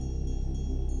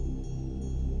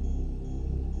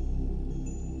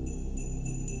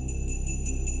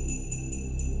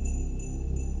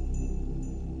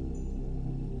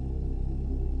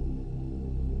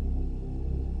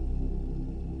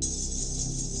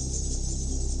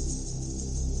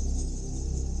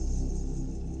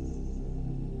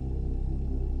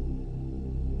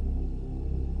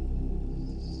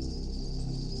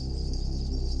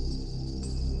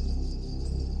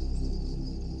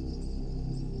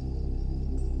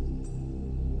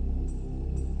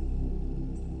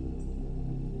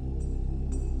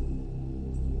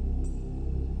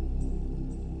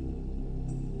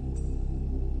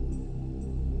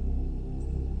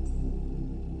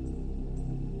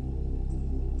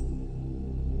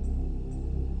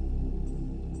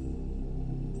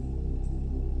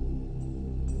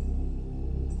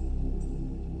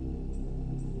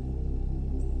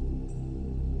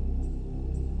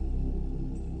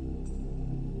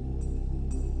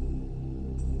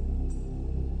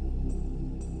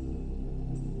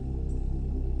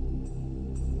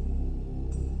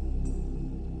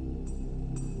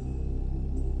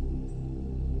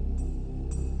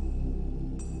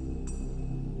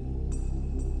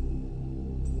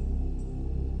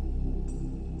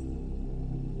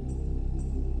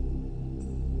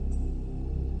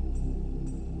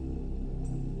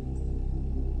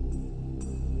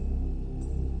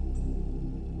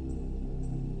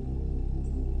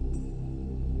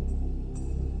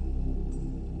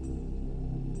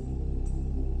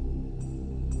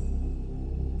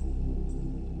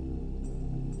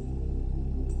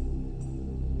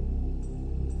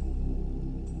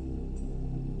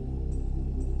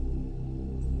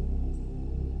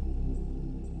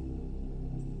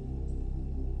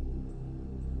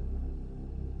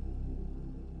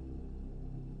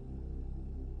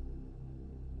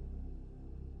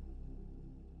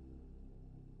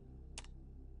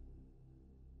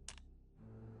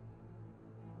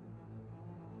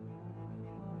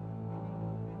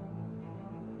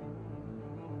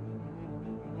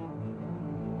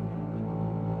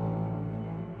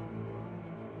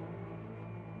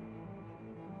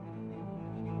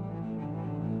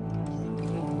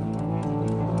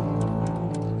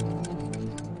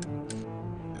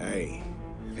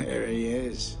 There he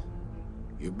is.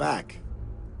 You're back.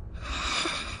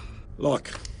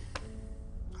 Look,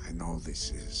 I know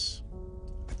this is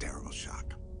a terrible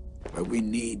shock, but we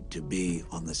need to be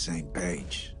on the same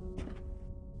page.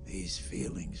 These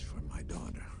feelings for my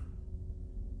daughter,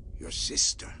 your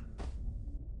sister.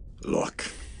 Look,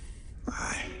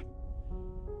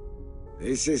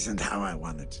 this isn't how I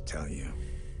wanted to tell you.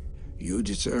 You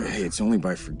deserve... Hey, it's only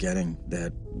by forgetting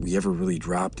that we ever really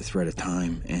dropped the thread of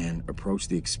time and approached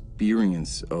the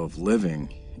experience of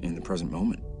living in the present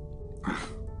moment.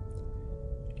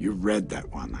 You read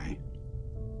that one, eh?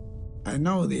 I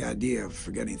know the idea of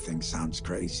forgetting things sounds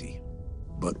crazy,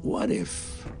 but what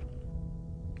if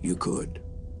You could.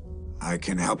 I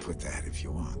can help with that if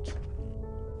you want.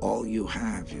 All you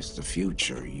have is the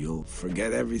future. You'll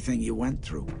forget everything you went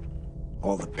through.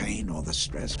 All the pain, all the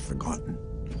stress, forgotten.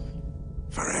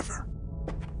 Forever.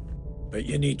 But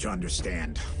you need to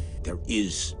understand, there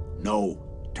is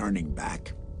no turning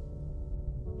back.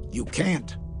 You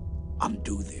can't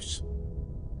undo this.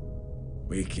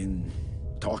 We can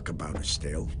talk about it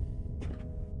still.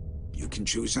 You can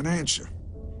choose an answer.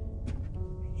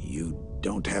 You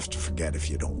don't have to forget if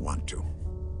you don't want to.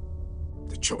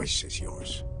 The choice is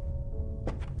yours.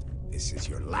 This is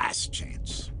your last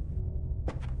chance.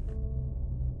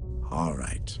 All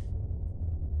right.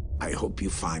 I hope you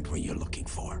find what you're looking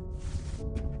for.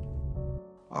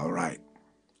 All right.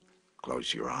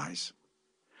 Close your eyes.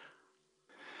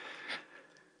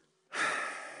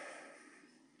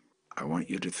 I want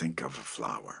you to think of a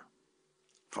flower.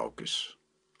 Focus.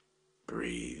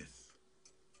 Breathe.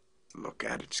 Look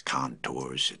at its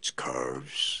contours, its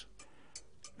curves.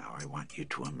 Now I want you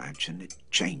to imagine it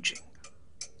changing.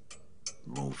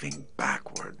 Moving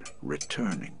backward,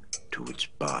 returning to its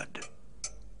bud.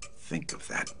 Think of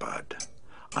that bud,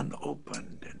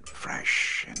 unopened and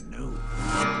fresh and new.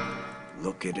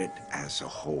 Look at it as a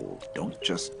whole. Don't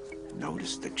just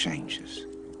notice the changes.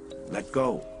 Let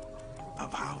go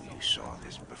of how you saw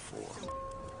this before.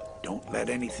 Don't let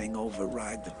anything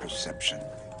override the perception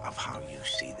of how you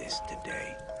see this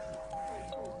today.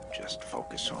 Just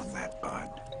focus on that bud.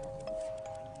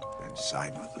 Then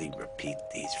silently repeat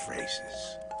these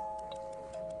phrases.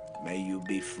 May you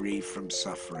be free from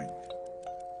suffering.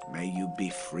 May you be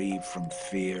free from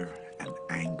fear and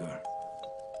anger.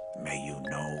 May you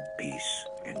know peace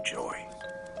and joy.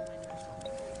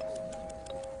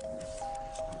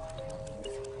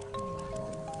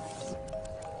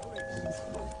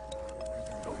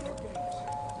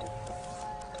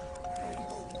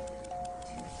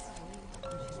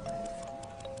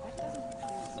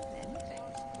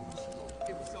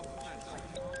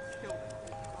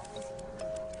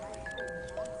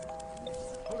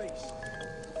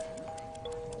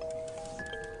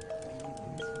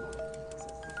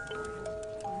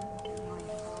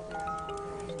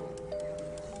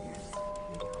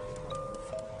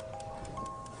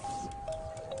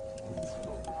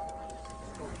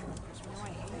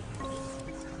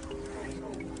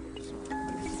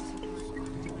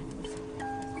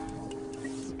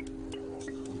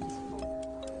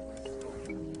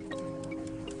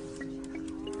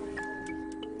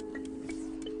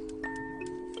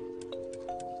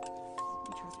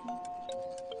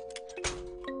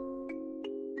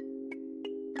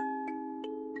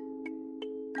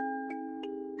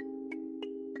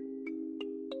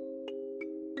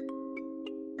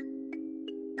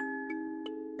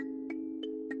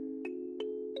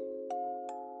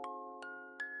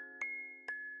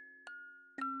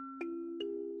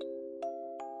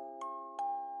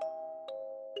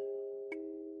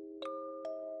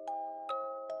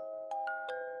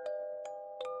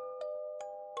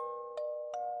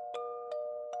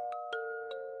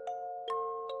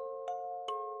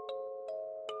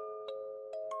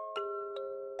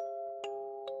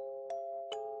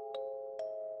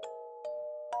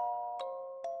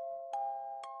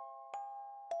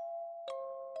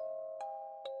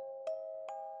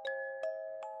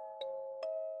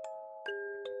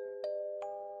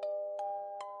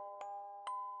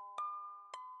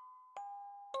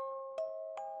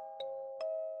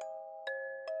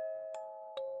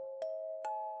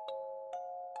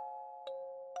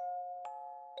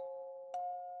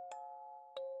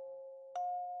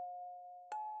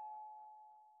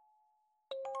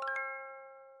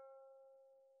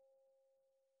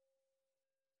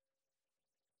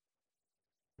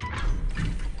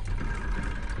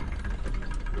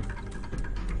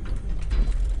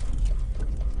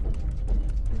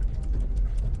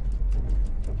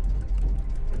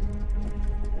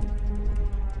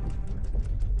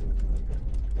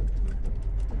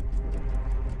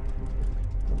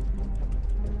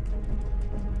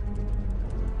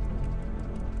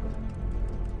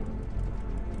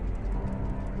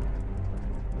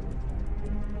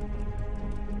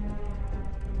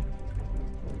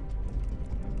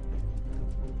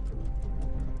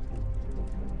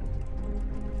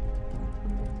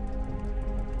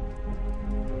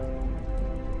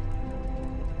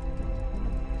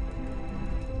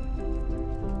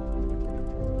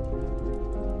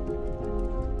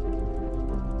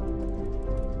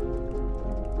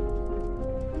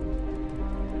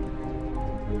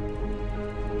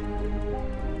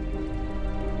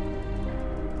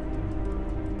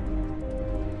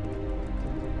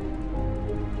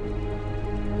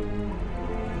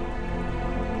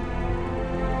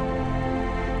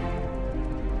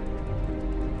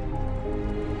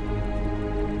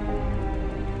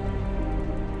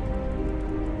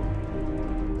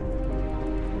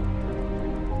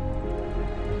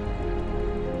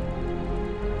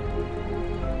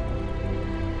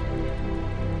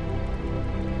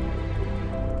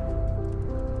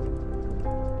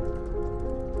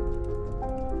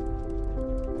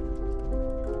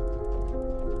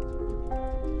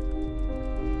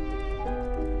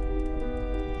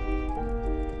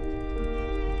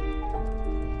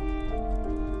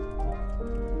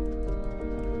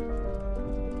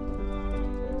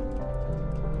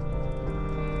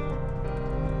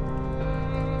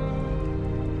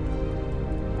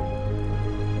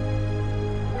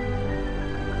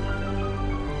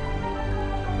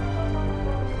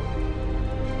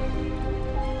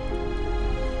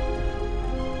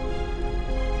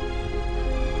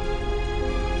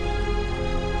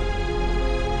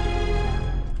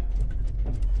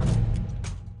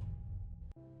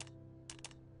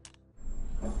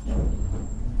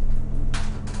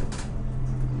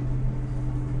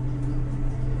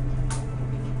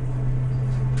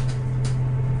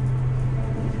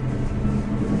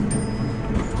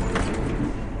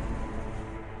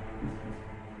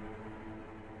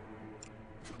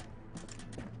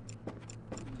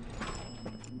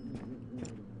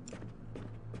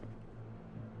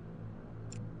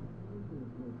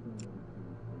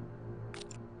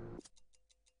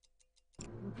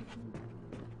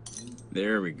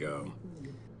 There we go.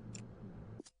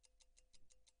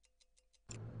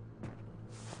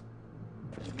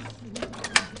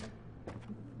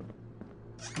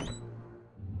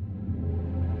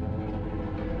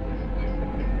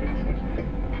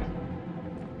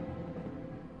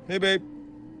 Hey, babe.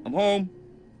 I'm home.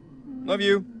 Love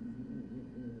you.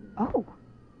 Oh,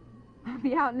 I'll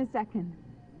be out in a second.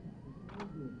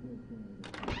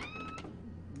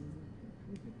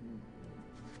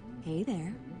 Hey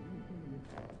there.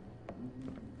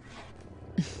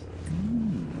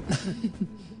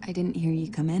 I didn't hear you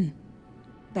come in.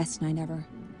 Best night ever.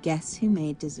 Guess who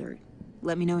made dessert?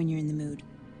 Let me know when you're in the mood.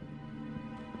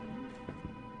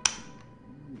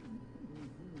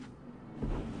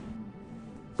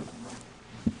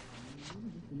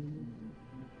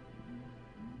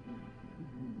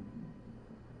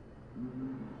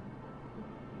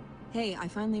 Hey, I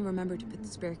finally remembered to put the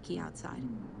spare key outside.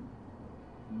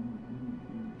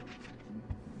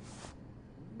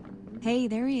 Hey,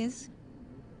 there he is.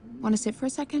 Want to sit for a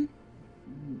second?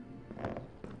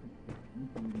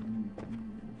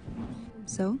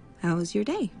 So, how was your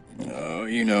day? Oh,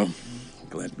 you know,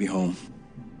 glad to be home.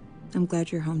 I'm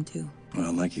glad you're home too. Well,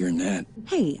 I like hearing that.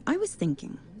 Hey, I was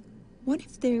thinking, what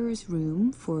if there is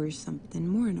room for something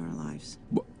more in our lives?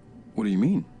 What do you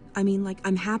mean? I mean, like,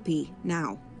 I'm happy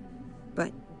now.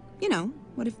 But, you know,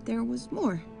 what if there was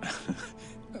more?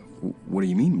 What do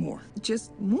you mean more?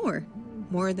 Just more.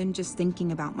 More than just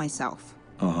thinking about myself.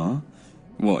 Uh-huh.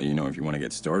 Well, you know, if you want to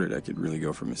get started, I could really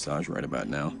go for a massage right about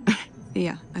now.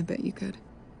 Yeah, I bet you could.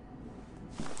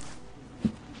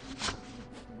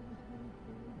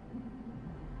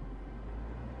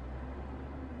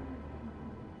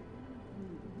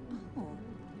 Oh.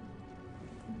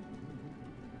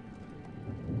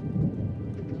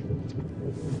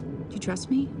 Do you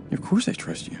trust me? Of course I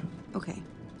trust you. Okay.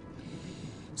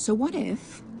 So what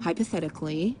if,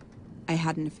 hypothetically, I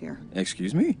had an affair?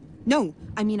 Excuse me? No,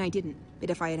 I mean I didn't.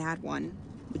 But if I had had one,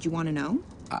 would you want to know?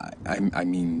 I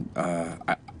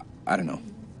don't know.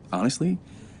 Honestly,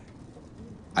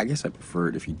 I guess I prefer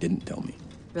it if you didn't tell me.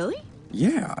 Really?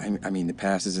 Yeah, I mean, the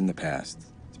past is in the past.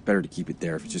 It's better to keep it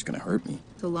there if it's just gonna hurt me.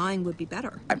 So lying would be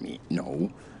better. I mean,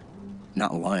 no,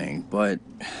 not lying, but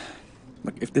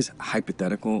look, if this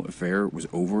hypothetical affair was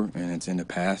over and it's in the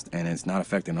past and it's not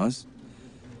affecting us,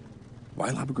 why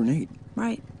lob a grenade?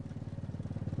 Right.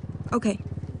 Okay.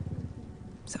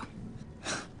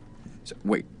 So,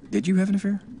 wait, did you have an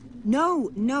affair? No,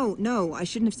 I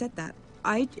shouldn't have said that.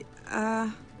 I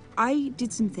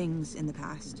did some things in the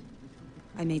past.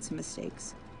 I made some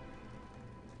mistakes.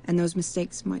 And those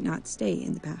mistakes might not stay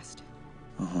in the past.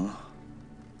 Uh-huh.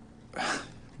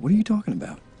 What are you talking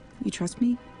about? You trust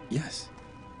me? Yes.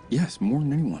 Yes, more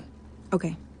than anyone.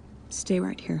 Okay. Stay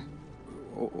right here.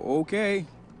 Okay.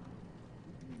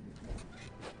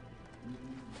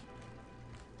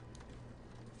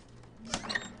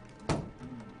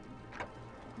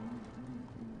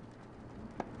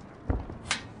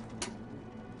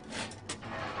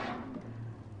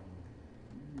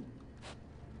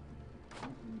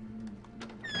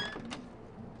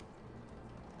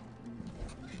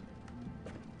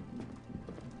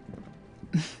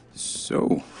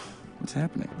 So, what's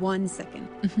happening? 1 second.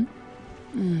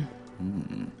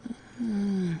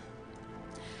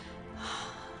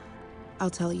 I'll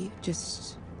tell you,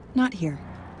 just not here.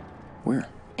 Where?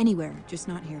 Anywhere, just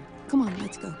not here. Come on,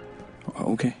 let's go.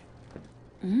 Okay.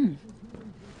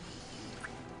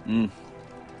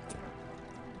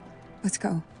 Let's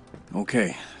go.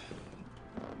 Okay.